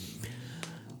can.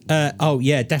 Oh,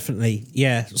 yeah, definitely.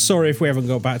 Yeah, sorry if we haven't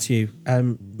got back to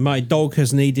you. My dog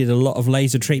has needed a lot of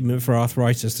laser treatment for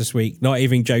arthritis this week. Not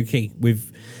even joking.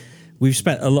 We've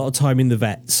spent a lot of time in the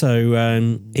vet,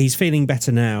 so he's feeling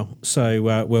better now. So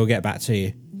we'll get back to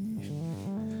you.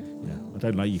 Yeah, I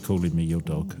don't like you calling me your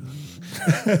dog.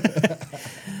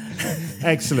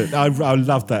 Excellent. I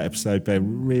loved that episode,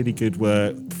 Ben. Really good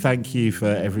work. Thank you for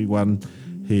everyone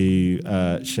who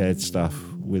shared stuff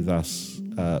with us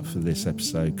for this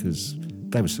episode, because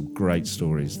there were some great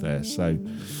stories there. So,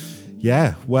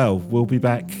 yeah, well, we'll be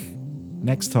back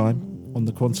next time on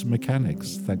the Quantum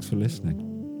Mechanics. Thanks for listening.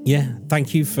 Yeah,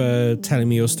 thank you for telling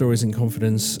me your stories in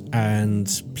confidence, and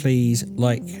please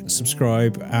like,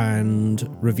 subscribe and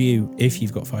review if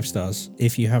you've got 5 stars.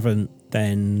 If you haven't,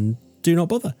 then do not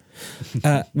bother.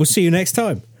 We'll see you next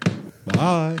time.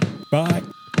 Bye. Bye.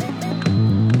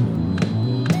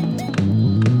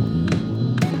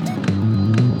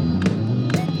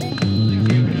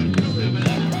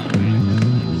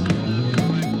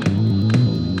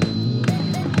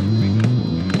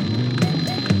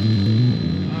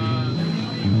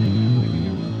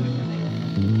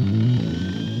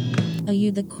 Are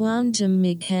you the quantum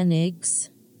mechanics?